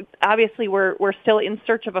 Obviously, we're still in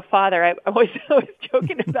search of a father. I was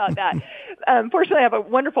joking about that. Fortunately, I have a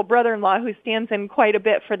wonderful brother-in-law who stands in quite a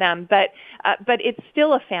bit for them. But it's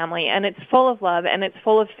still a family, and it's full of love, and it's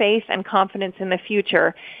full of faith and confidence in the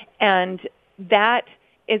future. And that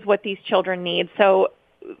is what these children need. So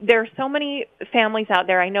there are so many families out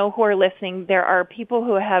there I know who are listening. There are people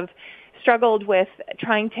who have struggled with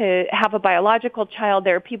trying to have a biological child.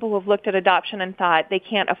 There are people who have looked at adoption and thought they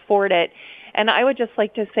can't afford it. And I would just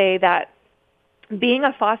like to say that being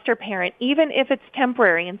a foster parent, even if it's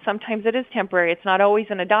temporary, and sometimes it is temporary, it's not always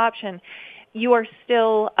an adoption, you are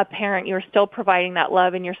still a parent. You're still providing that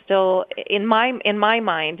love, and you're still, in my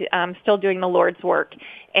mind, still doing the Lord's work.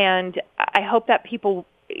 And I hope that people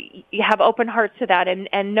have open hearts to that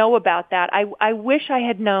and know about that. I wish I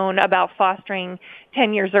had known about fostering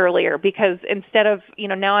 10 years earlier, because instead of,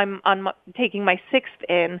 now I'm taking my 6th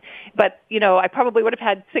in, but, I probably would have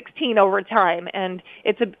had 16 over time. And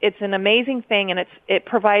it's an amazing thing, and it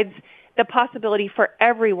provides the possibility for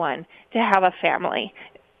everyone to have a family.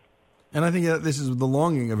 And I think that this is the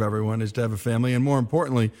longing of everyone, is to have a family, and more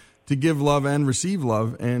importantly, to give love and receive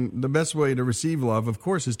love. And the best way to receive love, of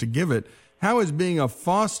course, is to give it. How has being a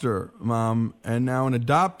foster mom and now an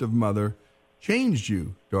adoptive mother changed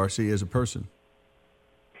you, Darcy, as a person?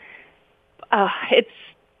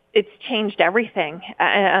 It's changed everything.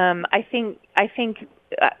 I think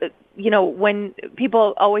when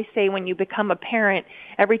people always say when you become a parent,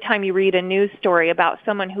 every time you read a news story about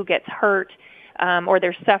someone who gets hurt or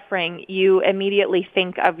they're suffering, you immediately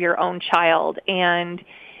think of your own child, and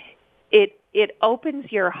it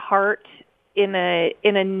opens your heart in a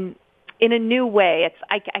new way.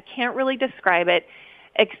 I can't really describe it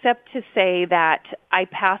except to say that I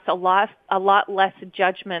pass a lot less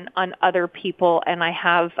judgment on other people, and I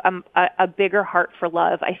have a bigger heart for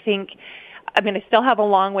love. I still have a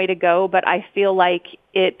long way to go, but I feel like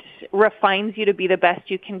it refines you to be the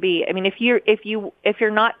best you can be. I mean, if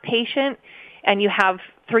you're not patient and you have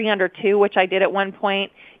 3 under 2, which I did at one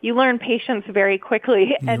point, you learn patience very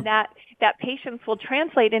quickly, and that patience will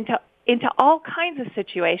translate into all kinds of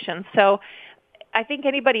situations. So I think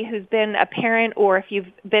anybody who's been a parent, or if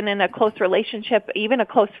you've been in a close relationship, even a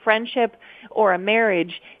close friendship or a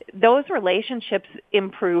marriage, those relationships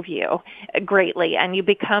improve you greatly, and you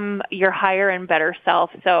become your higher and better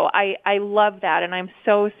self. So I love that, and I'm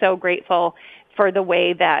so, so grateful for the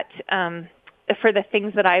way that for the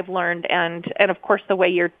things that I've learned, and of course the way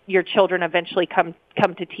your children eventually come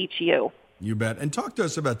to teach you. You bet. And talk to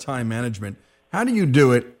us about time management. How do you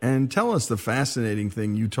do it? And tell us the fascinating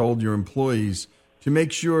thing you told your employees to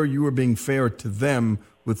make sure you were being fair to them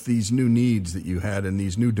with these new needs that you had and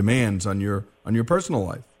these new demands on your personal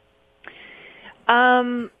life.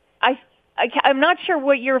 I'm not sure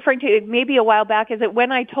what you're referring to. Maybe a while back. Is it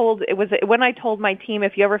when I told my team,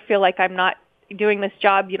 if you ever feel like I'm not doing this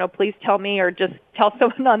job, please tell me, or just tell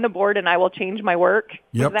someone on the board and I will change my work?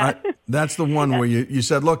 Yep, that's the one where you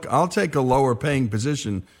said, look, I'll take a lower paying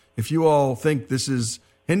position if you all think this is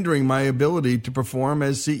hindering my ability to perform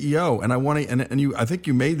as CEO. And I want to, and you, I think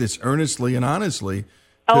you made this earnestly and honestly.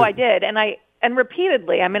 Oh, I did. And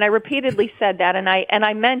repeatedly. I mean, I repeatedly said that, and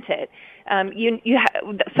I meant it.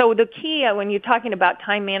 So the key when you're talking about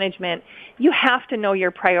time management, you have to know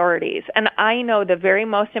your priorities. And I know the very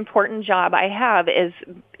most important job I have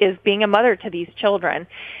is being a mother to these children.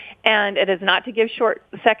 And it is not to give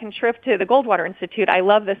second shrift to the Goldwater Institute. I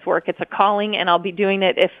love this work. It's a calling, and I'll be doing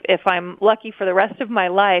it if I'm lucky for the rest of my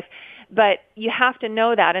life. But you have to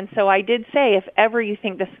know that. And so I did say, if ever you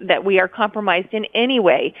think that we are compromised in any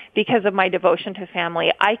way because of my devotion to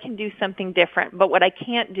family, I can do something different. But what I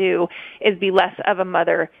can't do is be less of a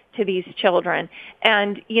mother to these children.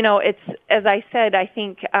 And, it's, as I said, I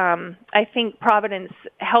think Providence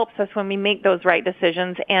helps us when we make those right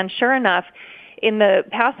decisions. And sure enough, in the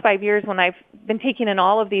past 5 years, when I've been taking in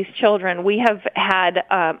all of these children, we have had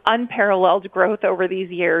unparalleled growth over these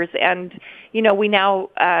years, and we're now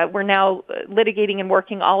litigating and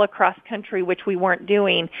working all across country, which we weren't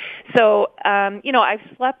doing. So I've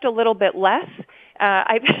slept a little bit less.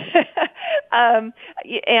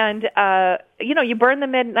 You burn the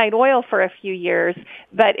midnight oil for a few years,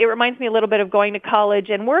 but it reminds me a little bit of going to college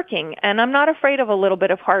and working, and I'm not afraid of a little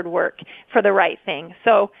bit of hard work for the right thing.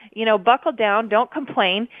 So, buckle down, don't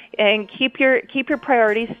complain, and keep your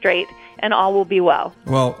priorities straight, and all will be well.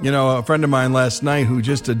 Well, a friend of mine last night who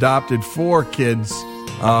just adopted 4 kids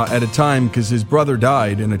at a time because his brother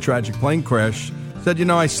died in a tragic plane crash said,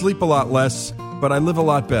 I sleep a lot less, but I live a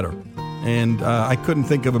lot better. And I couldn't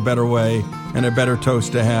think of a better way and a better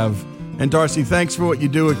toast to have. And Darcy, thanks for what you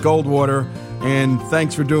do at Goldwater, and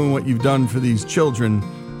thanks for doing what you've done for these children.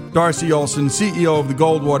 Darcy Olsen, CEO of the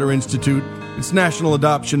Goldwater Institute. It's National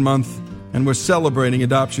Adoption Month, and we're celebrating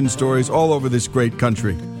adoption stories all over this great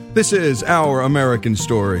country. This is Our American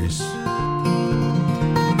Stories.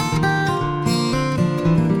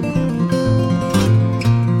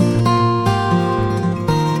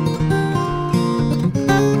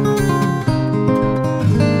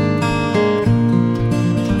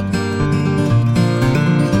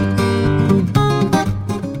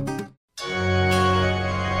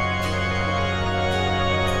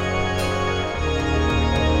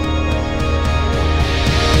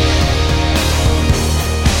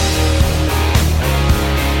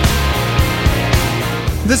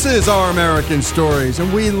 This is Our American Stories,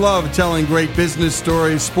 and we love telling great business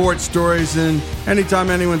stories, sports stories, and anytime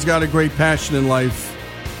anyone's got a great passion in life,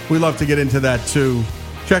 we love to get into that too.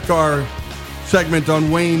 Check our segment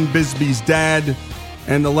on Wayne Bisbee's dad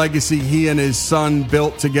and the legacy he and his son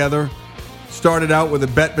built together. Started out with a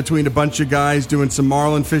bet between a bunch of guys doing some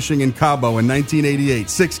marlin fishing in Cabo in 1988.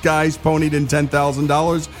 6 guys ponied in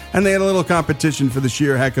 $10,000, and they had a little competition for the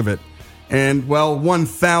sheer heck of it. And,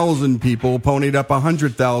 1,000 people ponied up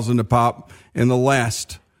 $100,000 a pop in the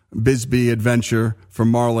last Bisbee adventure for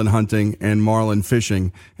marlin hunting and marlin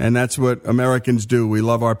fishing. And that's what Americans do. We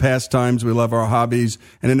love our pastimes. We love our hobbies.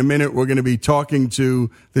 And in a minute, we're going to be talking to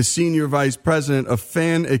the Senior Vice President of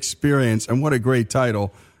Fan Experience. And what a great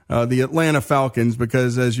title. the Atlanta Falcons,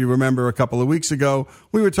 because as you remember a couple of weeks ago,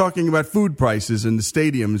 we were talking about food prices in the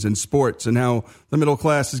stadiums and sports and how the middle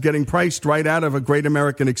class is getting priced right out of a great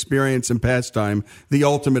American experience and pastime, the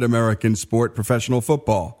ultimate American sport, professional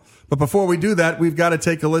football. But before we do that, we've got to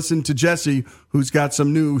take a listen to Jesse, who's got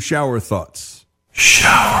some new shower thoughts.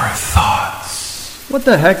 Shower thoughts. What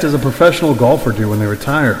the heck does a professional golfer do when they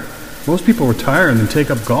retire? Most people retire and then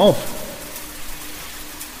take up golf.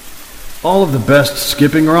 All of the best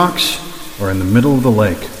skipping rocks are in the middle of the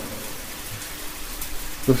lake.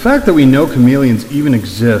 The fact that we know chameleons even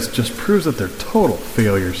exist just proves that they're total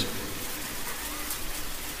failures.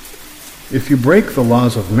 If you break the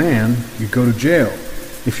laws of man, you go to jail.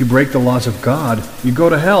 If you break the laws of God, you go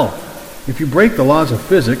to hell. If you break the laws of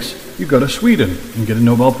physics, you go to Sweden and get a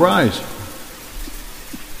Nobel Prize.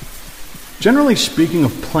 Generally speaking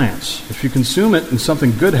of plants, if you consume it and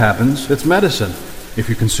something good happens, it's medicine. If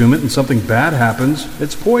you consume it and something bad happens,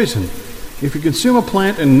 it's poison. If you consume a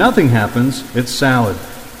plant and nothing happens, it's salad.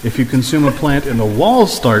 If you consume a plant and the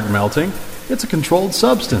walls start melting, it's a controlled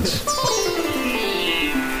substance.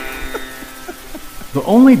 The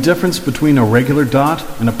only difference between a regular dot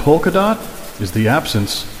and a polka dot is the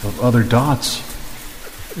absence of other dots.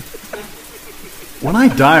 When I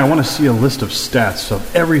die, I want to see a list of stats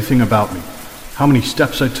of everything about me. How many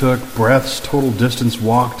steps I took, breaths, total distance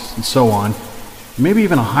walked, and so on. Maybe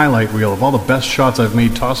even a highlight reel of all the best shots I've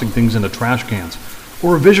made tossing things into trash cans.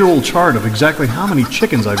 Or a visual chart of exactly how many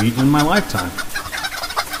chickens I've eaten in my lifetime.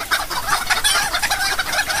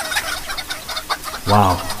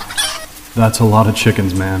 Wow. That's a lot of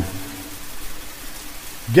chickens, man.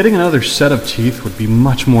 Getting another set of teeth would be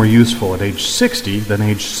much more useful at age 60 than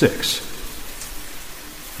age 6.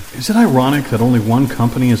 Is it ironic that only one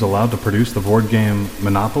company is allowed to produce the board game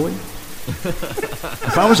Monopoly?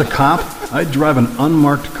 If I was a cop, I'd drive an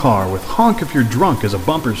unmarked car with "honk if you're drunk" as a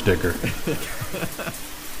bumper sticker.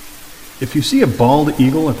 If you see a bald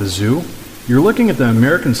eagle at the zoo, you're looking at the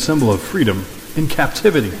American symbol of freedom in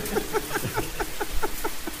captivity.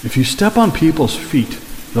 If you step on people's feet,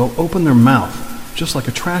 they'll open their mouth just like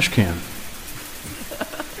a trash can.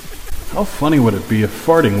 How funny would it be if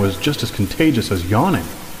farting was just as contagious as yawning?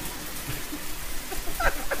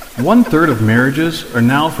 1/3 of marriages are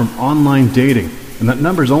now from online dating, and that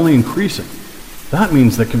number is only increasing. That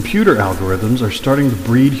means that computer algorithms are starting to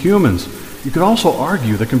breed humans. You could also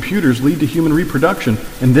argue that computers lead to human reproduction,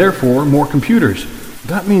 and therefore more computers.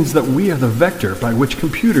 That means that we are the vector by which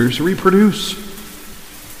computers reproduce.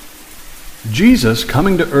 Jesus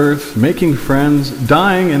coming to earth, making friends,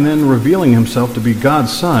 dying, and then revealing himself to be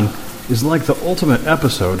God's son is like the ultimate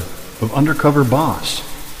episode of Undercover Boss.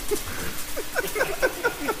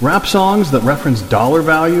 Rap songs that reference dollar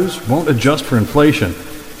values won't adjust for inflation,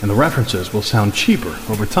 and the references will sound cheaper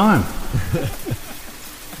over time.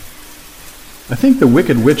 I think the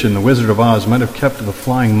Wicked Witch in The Wizard of Oz might have kept the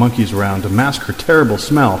flying monkeys around to mask her terrible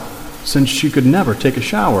smell, since she could never take a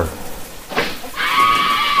shower.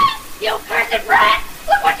 You cursed rat!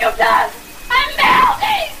 Look what you've done! I'm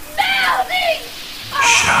melting! Melting!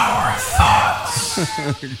 Shower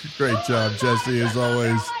thoughts. Great job, Jesse, as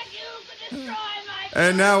always.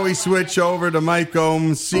 And now we switch over to Mike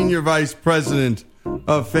Gomes, Senior Vice President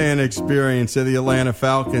of Fan Experience of the Atlanta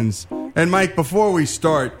Falcons. And Mike, before we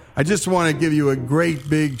start, I just want to give you a great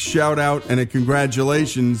big shout out and a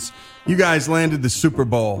congratulations. You guys landed the Super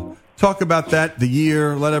Bowl. Talk about that, the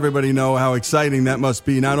year. Let everybody know how exciting that must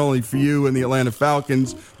be, not only for you and the Atlanta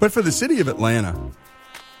Falcons, but for the city of Atlanta.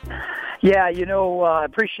 Yeah, I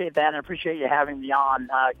appreciate that, and I appreciate you having me on.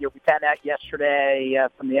 We found out yesterday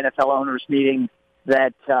from the NFL owners meeting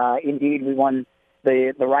that indeed we won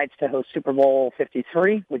the rights to host Super Bowl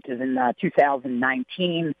 53, which is in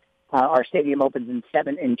 2019. Our stadium opens in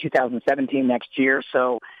 2017 next year.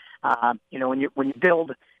 So, when you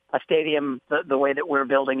build a stadium the way that we're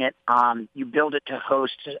building it, you build it to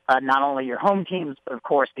host not only your home teams, but of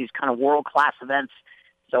course these kind of world-class events.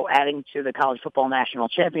 So adding to the College Football National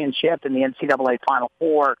Championship and the NCAA Final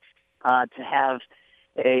Four, to have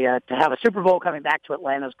a Super Bowl coming back to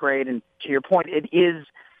Atlanta is great. And to your point, it is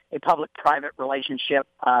a public-private relationship.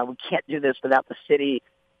 We can't do this without the city,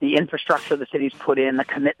 the infrastructure the city's put in, the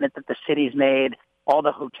commitment that the city's made, all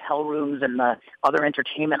the hotel rooms and the other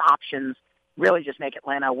entertainment options really just make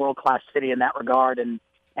Atlanta a world-class city in that regard. And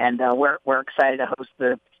we're excited to host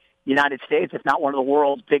the United States, if not one of the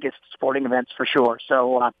world's biggest sporting events for sure.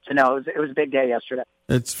 So it was a big day yesterday.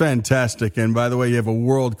 It's fantastic. And by the way, you have a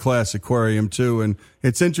world-class aquarium too. And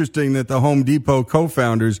it's interesting that the Home Depot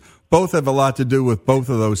co-founders both have a lot to do with both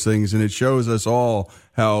of those things. And it shows us all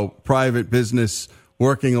how private business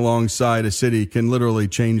working alongside a city can literally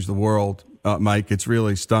change the world. Mike. It's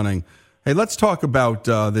really stunning. Hey, let's talk about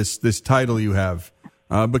this title you have,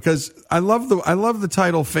 because I love the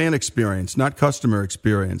title Fan Experience, not Customer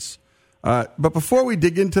Experience. But before we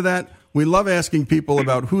dig into that, we love asking people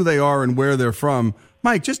about who they are and where they're from.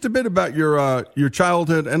 Mike, just a bit about your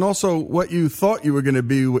childhood and also what you thought you were going to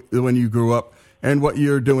be when you grew up and what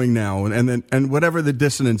you're doing now, and whatever the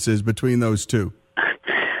dissonance is between those two.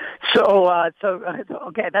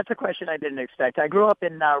 Okay, that's a question I didn't expect. I grew up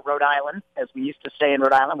in Rhode Island, as we used to say in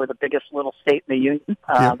Rhode Island. We're the biggest little state in the union,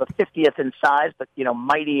 the 50th in size, but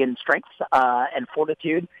mighty in strength and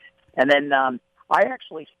fortitude. And then I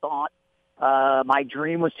actually thought my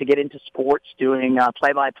dream was to get into sports, doing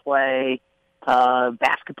play-by-play,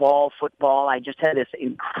 basketball, football. I just had this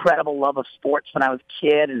incredible love of sports when I was a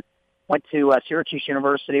kid, and went to Syracuse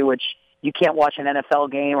University, which you can't watch an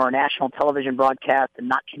NFL game or a national television broadcast and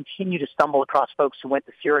not continue to stumble across folks who went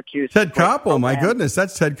to Syracuse. Ted Koppel, my goodness,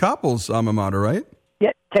 that's Ted Koppel's alma mater, right?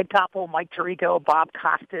 Yeah, Ted Koppel, Mike Tirico, Bob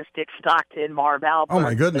Costas, Dick Stockton, Marv Albert. Oh,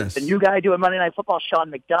 my goodness. The new guy doing Monday Night Football,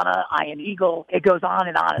 Sean McDonough, Ian Eagle. It goes on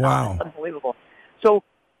and on and on. It's unbelievable. So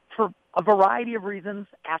for a variety of reasons,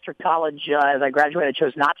 after college, as I graduated, I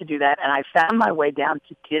chose not to do that, and I found my way down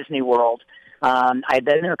to Disney World. I had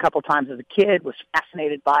been there a couple times as a kid, was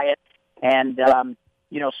fascinated by it, and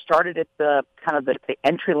started at the kind of the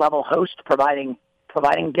entry-level host, providing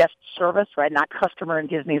guest service, right? Not customer in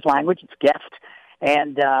Disney's language, it's guest.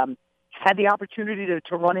 And had the opportunity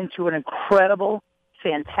to run into an incredible,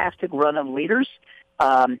 fantastic run of leaders,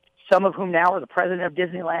 some of whom now are the president of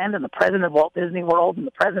Disneyland and the president of Walt Disney World and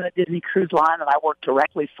the president of Disney Cruise Line that I worked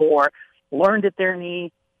directly for, learned at their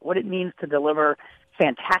knee what it means to deliver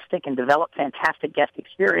fantastic and develop fantastic guest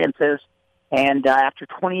experiences. And after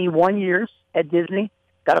 21 years at Disney,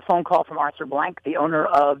 got a phone call from Arthur Blank, the owner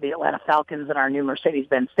of the Atlanta Falcons and our new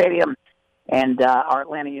Mercedes-Benz Stadium, and our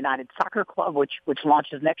Atlanta United Soccer Club, which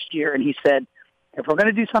launches next year. And he said, if we're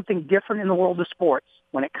going to do something different in the world of sports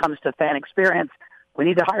when it comes to fan experience, we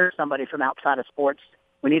need to hire somebody from outside of sports.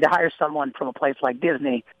 We need to hire someone from a place like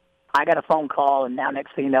Disney. I got a phone call, and now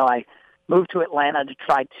next thing you know, I moved to Atlanta to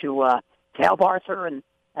try to help Arthur and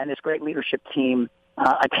this great leadership team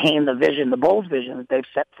attain the vision, the bold vision that they've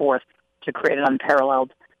set forth to create an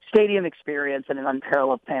unparalleled stadium experience and an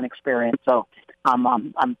unparalleled fan experience. So I'm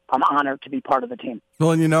honored to be part of the team.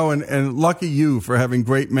 Well, and lucky you for having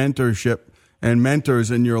great mentorship and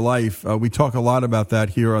mentors in your life. We talk a lot about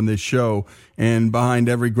that here on this show, and behind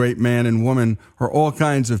every great man and woman are all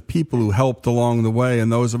kinds of people who helped along the way,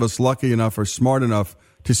 and those of us lucky enough or smart enough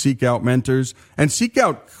to seek out mentors and seek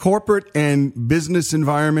out corporate and business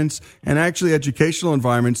environments and actually educational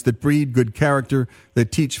environments that breed good character,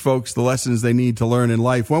 that teach folks the lessons they need to learn in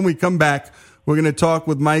life. When we come back, we're going to talk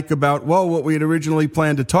with Mike about, what we had originally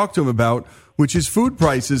planned to talk to him about, which is food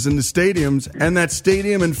prices in the stadiums and that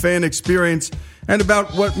stadium and fan experience, and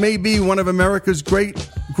about what may be one of America's great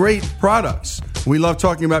products. We love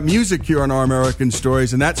talking about music here on Our American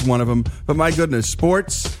Stories, and that's one of them. But my goodness,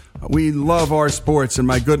 sports. We love our sports, and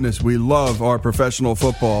my goodness, we love our professional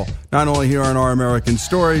football, not only here on Our American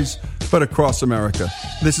Stories, but across America.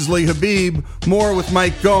 This is Lee Habib. More with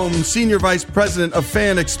Mike Gomes, Senior Vice President of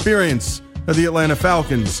Fan Experience of the Atlanta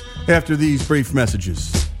Falcons, after these brief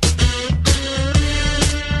messages.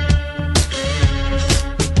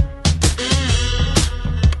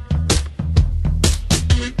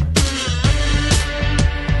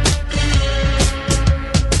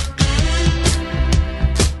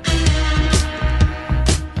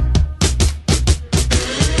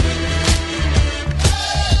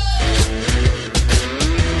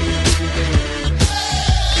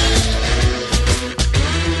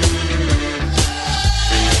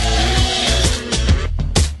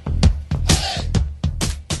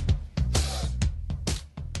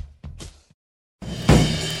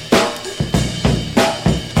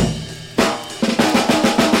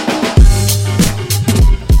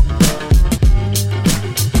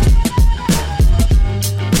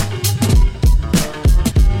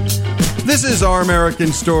 This is Our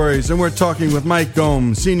American Stories, and we're talking with Mike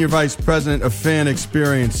Gomes, Senior Vice President of Fan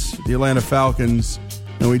Experience, the Atlanta Falcons.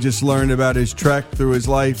 And we just learned about his trek through his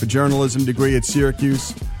life, a journalism degree at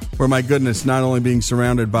Syracuse, where, my goodness, not only being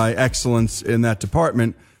surrounded by excellence in that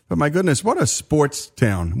department, but my goodness, what a sports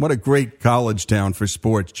town. What a great college town for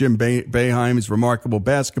sports. Jim Boeheim's remarkable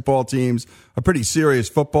basketball teams, a pretty serious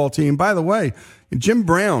football team. By the way, Jim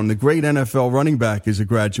Brown, the great NFL running back, is a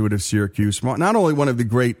graduate of Syracuse. Not only one of the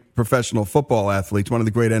great professional football athletes, one of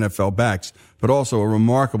the great NFL backs, but also a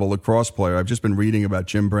remarkable lacrosse player. I've just been reading about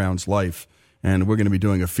Jim Brown's life, and we're going to be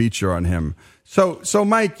doing a feature on him. So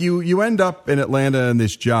Mike, you end up in Atlanta in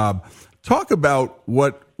this job. Talk about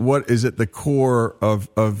what what is at the core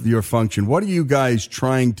of your function? What are you guys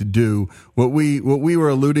trying to do? What we were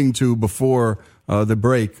alluding to before the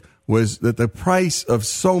break was that the price of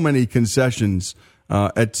so many concessions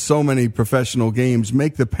at so many professional games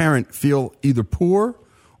make the parent feel either poor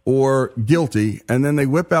or guilty, and then they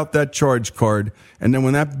whip out that charge card, and then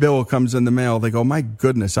when that bill comes in the mail, they go, my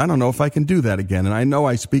goodness, I don't know if I can do that again. And I know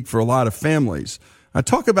I speak for a lot of families.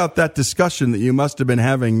 Talk about that discussion that you must have been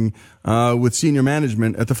having with senior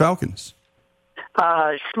management at the Falcons.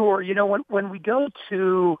 Sure. When we go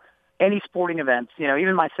to any sporting events,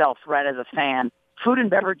 even myself, right, as a fan, food and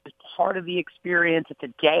beverage is part of the experience. It's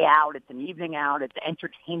a day out. It's an evening out. It's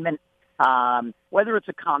entertainment. Whether it's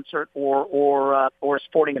a concert or a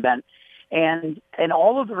sporting event, and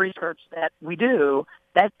all of the research that we do,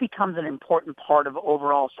 that becomes an important part of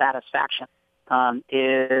overall satisfaction.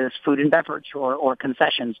 Is food and beverage or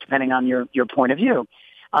concessions, depending on your point of view.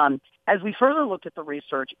 As we further looked at the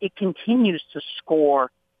research, it continues to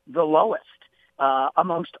score the lowest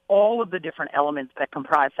amongst all of the different elements that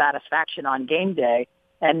comprise satisfaction on game day.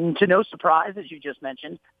 And to no surprise, as you just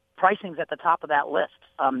mentioned, pricing's at the top of that list.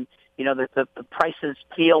 The prices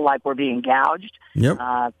feel like we're being gouged. Yep.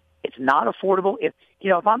 It's not affordable. If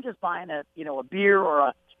I'm just buying a beer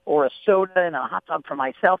or a soda and a hot dog for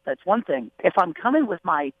myself, that's one thing. If I'm coming with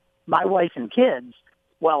my wife and kids,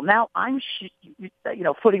 well, now I'm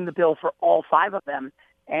footing the bill for all 5 of them.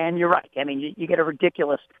 And you're right. I mean, you get a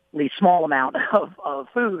ridiculously small amount of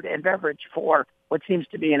food and beverage for what seems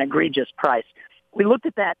to be an egregious price. We looked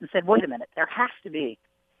at that and said, wait a minute, there has to be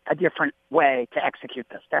a different way to execute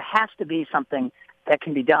this. There has to be something that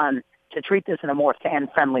can be done to treat this in a more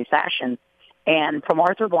fan-friendly fashion. And from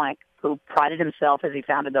Arthur Blank, who prided himself as he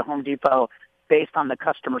founded the Home Depot based on the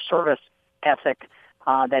customer service ethic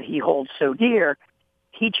that he holds so dear,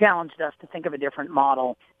 he challenged us to think of a different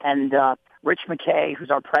model. And Rich McKay, who's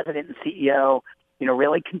our president and CEO,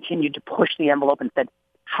 really continued to push the envelope and said,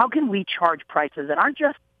 how can we charge prices that aren't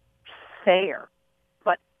just fair,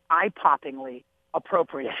 but eye-poppingly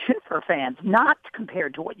appropriate for fans, not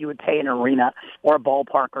compared to what you would pay in an arena or a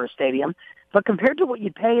ballpark or a stadium, but compared to what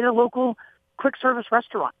you'd pay at a local quick service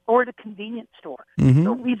restaurant or at a convenience store. Mm-hmm.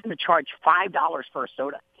 No reason to charge $5 for a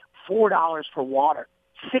soda, $4 for water,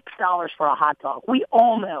 $6 for a hot dog. We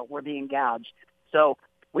all know we're being gouged. So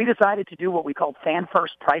we decided to do what we call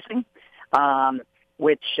fan-first pricing,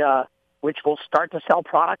 which will start to sell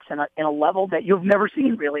products in a level that you've never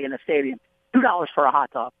seen really in a stadium. $2 for a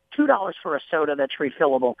hot dog, $2 for a soda that's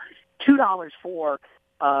refillable, $2 for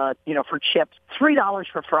chips, $3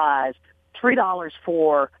 for fries, $3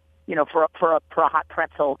 for a hot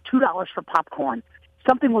pretzel, $2 for popcorn.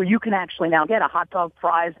 Something where you can actually now get a hot dog,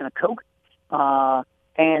 fries, and a Coke,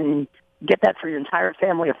 and get that for your entire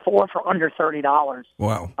family of 4 for under $30.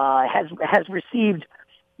 Wow. Has received.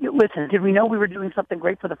 Listen, did we know we were doing something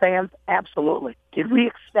great for the fans? Absolutely. Did we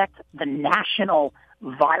expect the national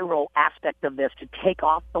viral aspect of this to take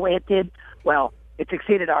off the way it did? Well, it's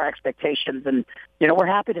exceeded our expectations, and we're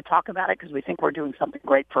happy to talk about it because we think we're doing something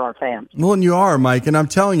great for our fans. Well, and you are, Mike, and I'm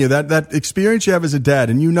telling you that experience you have as a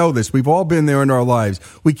dad, and you know this, we've all been there in our lives.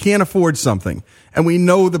 We can't afford something, and we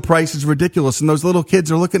know the price is ridiculous, and those little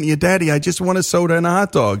kids are looking at you, Daddy, I just want a soda and a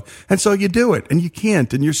hot dog, and so you do it, and you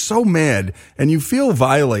can't, and you're so mad, and you feel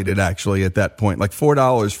violated actually at that point, like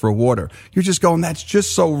 $4 for water. You're just going, that's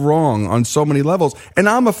just so wrong on so many levels, and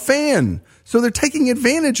I'm a fan. So they're taking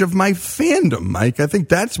advantage of my fandom, Mike. I think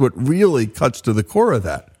that's what really cuts to the core of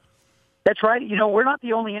that. That's right. We're not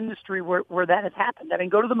the only industry where that has happened. I mean,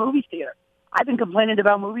 go to the movie theater. I've been complaining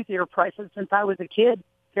about movie theater prices since I was a kid.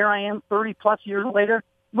 Here I am 30-plus years later.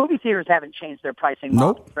 Movie theaters haven't changed their pricing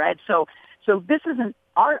model, right? So this isn't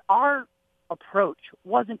our approach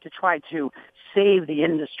wasn't to try to save the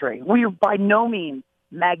industry. We are by no means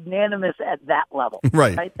magnanimous at that level.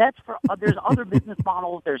 Right. That's for there's other business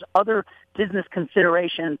models, there's other business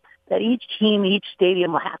considerations that each team, each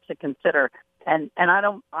stadium will have to consider. And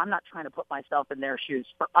I'm not trying to put myself in their shoes.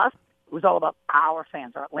 For us, it was all about our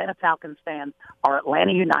fans, our Atlanta Falcons fans, our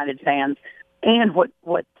Atlanta United fans, and what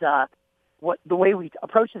the way we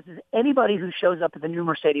approach this is anybody who shows up at the new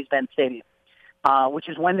Mercedes-Benz Stadium, which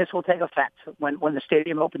is when this will take effect, when the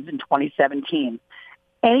stadium opens in 2017.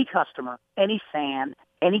 Any customer, any fan,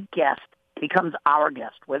 any guest becomes our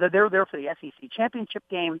guest, whether they're there for the SEC championship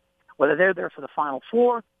game, whether they're there for the Final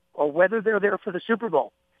Four, or whether they're there for the Super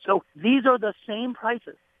Bowl. So these are the same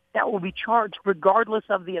prices that will be charged regardless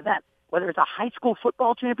of the event, whether it's a high school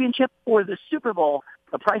football championship or the Super Bowl.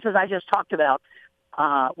 The prices I just talked about,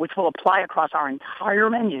 which will apply across our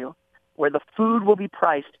entire menu, where the food will be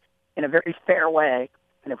priced in a very fair way,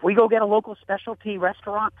 And if we go get a local specialty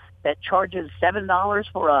restaurant that charges $7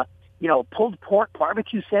 for a, pulled pork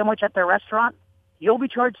barbecue sandwich at their restaurant, you'll be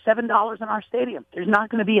charged $7 in our stadium. There's not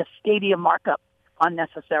going to be a stadium markup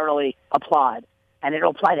unnecessarily applied. And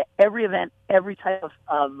it'll apply to every event, every type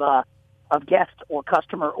of guest or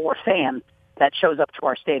customer or fan that shows up to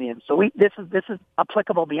our stadium. So this is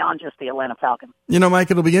applicable beyond just the Atlanta Falcons.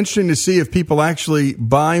 Mike, it'll be interesting to see if people actually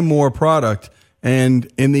buy more product,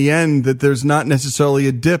 and in the end that there's not necessarily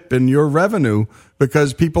a dip in your revenue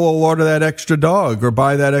because people will order that extra dog or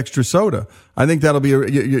buy that extra soda. I think that'll be,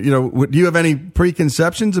 do you have any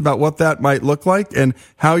preconceptions about what that might look like and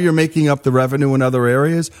how you're making up the revenue in other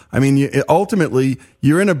areas? I mean, ultimately,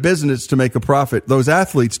 you're in a business to make a profit. Those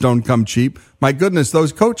athletes don't come cheap. My goodness,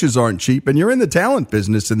 those coaches aren't cheap. And you're in the talent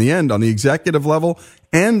business in the end on the executive level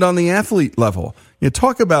and on the athlete level.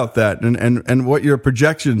 Talk about that and what your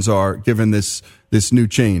projections are given this new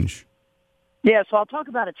change. Yeah, so I'll talk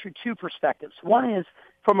about it through two perspectives. One is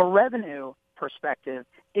from a revenue perspective.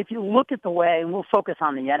 If you look at the way, and we'll focus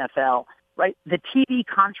on the NFL, right? The TV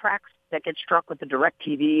contracts that get struck with the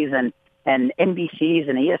DirecTVs and NBCs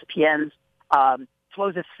and ESPNs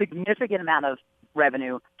flows a significant amount of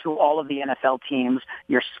revenue to all of the NFL teams.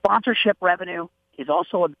 Your sponsorship revenue is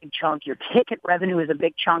also a big chunk. Your ticket revenue is a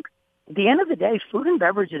big chunk. At the end of the day, food and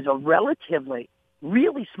beverage is a relatively,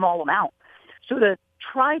 really small amount. So to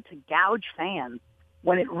try to gouge fans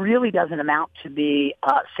when it really doesn't amount to be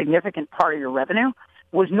a significant part of your revenue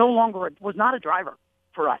was not a driver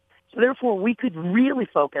for us. So therefore, we could really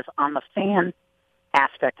focus on the fan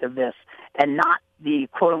aspect of this and not the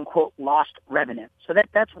quote unquote lost revenue. So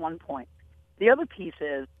that's one point. The other piece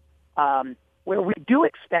is where we do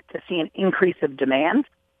expect to see an increase of demand.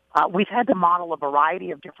 We've had to model a variety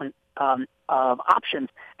of different options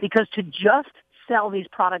because to just sell these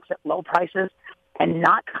products at low prices and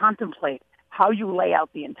not contemplate how you lay out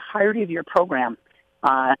the entirety of your program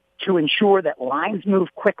to ensure that lines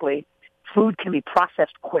move quickly, food can be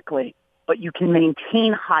processed quickly, but you can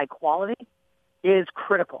maintain high quality is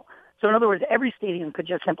critical. So in other words, every stadium could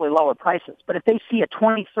just simply lower prices. But if they see a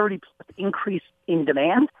 20, 30% increase in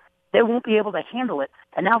demand, they won't be able to handle it.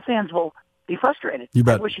 And now fans will be frustrated. You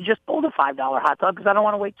bet. I wish you just pulled a $5 hot dog because I don't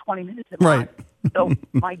want to wait 20 minutes in line. Right. So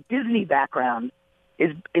my Disney background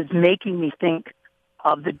is making me think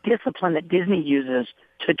of the discipline that Disney uses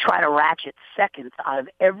to try to ratchet seconds out of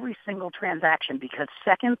every single transaction because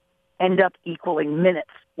seconds end up equaling minutes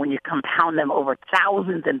when you compound them over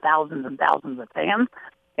thousands and thousands and thousands of fans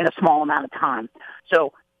in a small amount of time.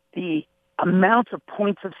 So the amounts of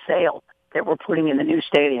points of sale that we're putting in the new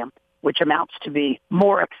stadium, which amounts to be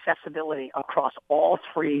more accessibility across all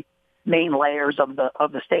three main layers of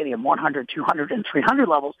the stadium, 100, 200, and 300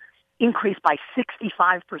 levels, increased by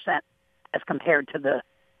 65% as compared to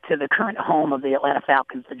the current home of the Atlanta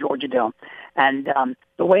Falcons, the Georgia Dome. And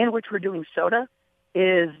the way in which we're doing soda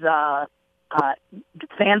is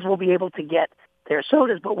fans will be able to get their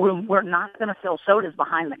sodas, but we're not going to fill sodas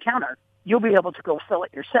behind the counter. You'll be able to go fill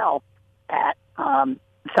it yourself at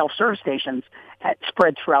self-serve stations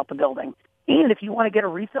spread throughout the building. And if you want to get a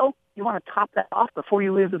refill, you want to top that off before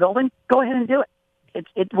you leave the building, go ahead and do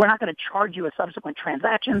it. We're not going to charge you a subsequent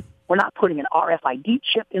transaction. We're not putting an RFID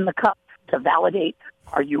chip in the cup to validate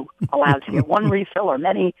are you allowed to get one refill or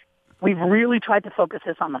many. We've really tried to focus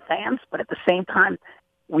this on the fans, but at the same time,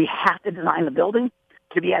 we have to design the building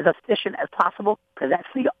to be as efficient as possible because that's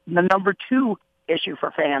the number two issue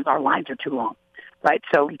for fans. Our lines are too long, right?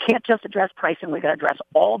 So we can't just address pricing. We've got to address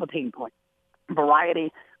all the pain points,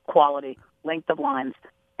 variety, quality, length of lines,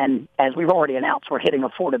 and as we've already announced, we're hitting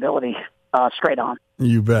affordability straight on.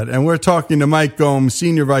 You bet. And we're talking to Mike Gomes,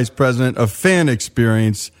 Senior Vice President of Fan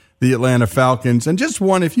Experience, the Atlanta Falcons. And just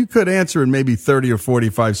one, if you could answer in maybe 30 or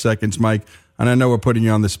 45 seconds, Mike, and I know we're putting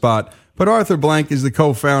you on the spot, but Arthur Blank is the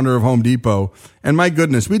co-founder of Home Depot. And my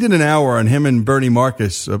goodness, we did an hour on him and Bernie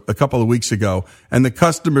Marcus a couple of weeks ago and the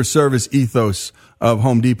customer service ethos of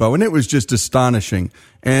Home Depot. And it was just astonishing.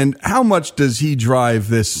 And how much does he drive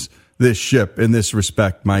this ship in this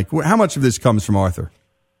respect, Mike? How much of this comes from Arthur?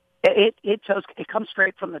 It comes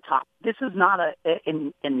straight from the top. This is not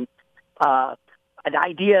an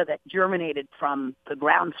idea that germinated from the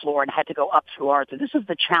ground floor and had to go up through Arthur. This is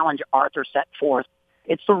the challenge Arthur set forth.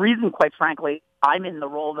 It's the reason, quite frankly, I'm in the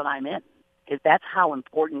role that I'm in, is that's how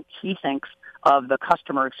important he thinks of the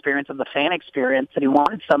customer experience, of the fan experience, that he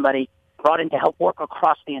wanted somebody brought in to help work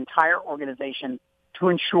across the entire organization to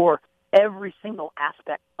ensure every single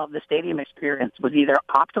aspect of the stadium experience was either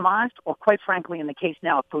optimized or, quite frankly, in the case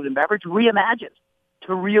now of food and beverage, reimagined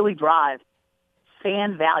to really drive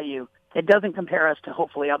fan value that doesn't compare us to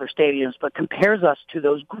hopefully other stadiums, but compares us to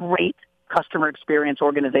those great customer experience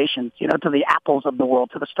organizations, to the Apples of the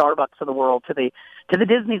world, to the Starbucks of the world, to the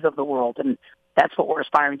Disneys of the world. And that's what we're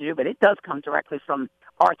aspiring to do. But it does come directly from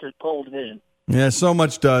Arthur's bold vision. Yeah, so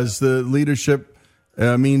much does. The leadership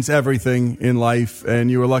means everything in life. And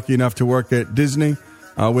you were lucky enough to work at Disney,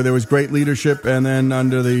 where there was great leadership, and then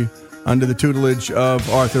under the tutelage of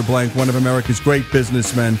Arthur Blank, one of America's great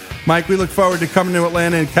businessmen. Mike, we look forward to coming to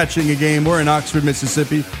Atlanta and catching a game. We're in Oxford,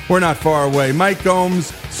 Mississippi. We're not far away. Mike Gomes,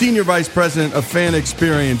 Senior Vice President of Fan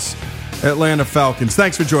Experience, Atlanta Falcons.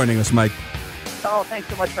 Thanks for joining us, Mike. Oh, thanks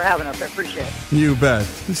so much for having us. I appreciate it. You bet.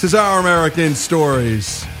 This is Our American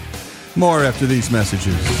Stories. More after these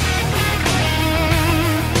messages.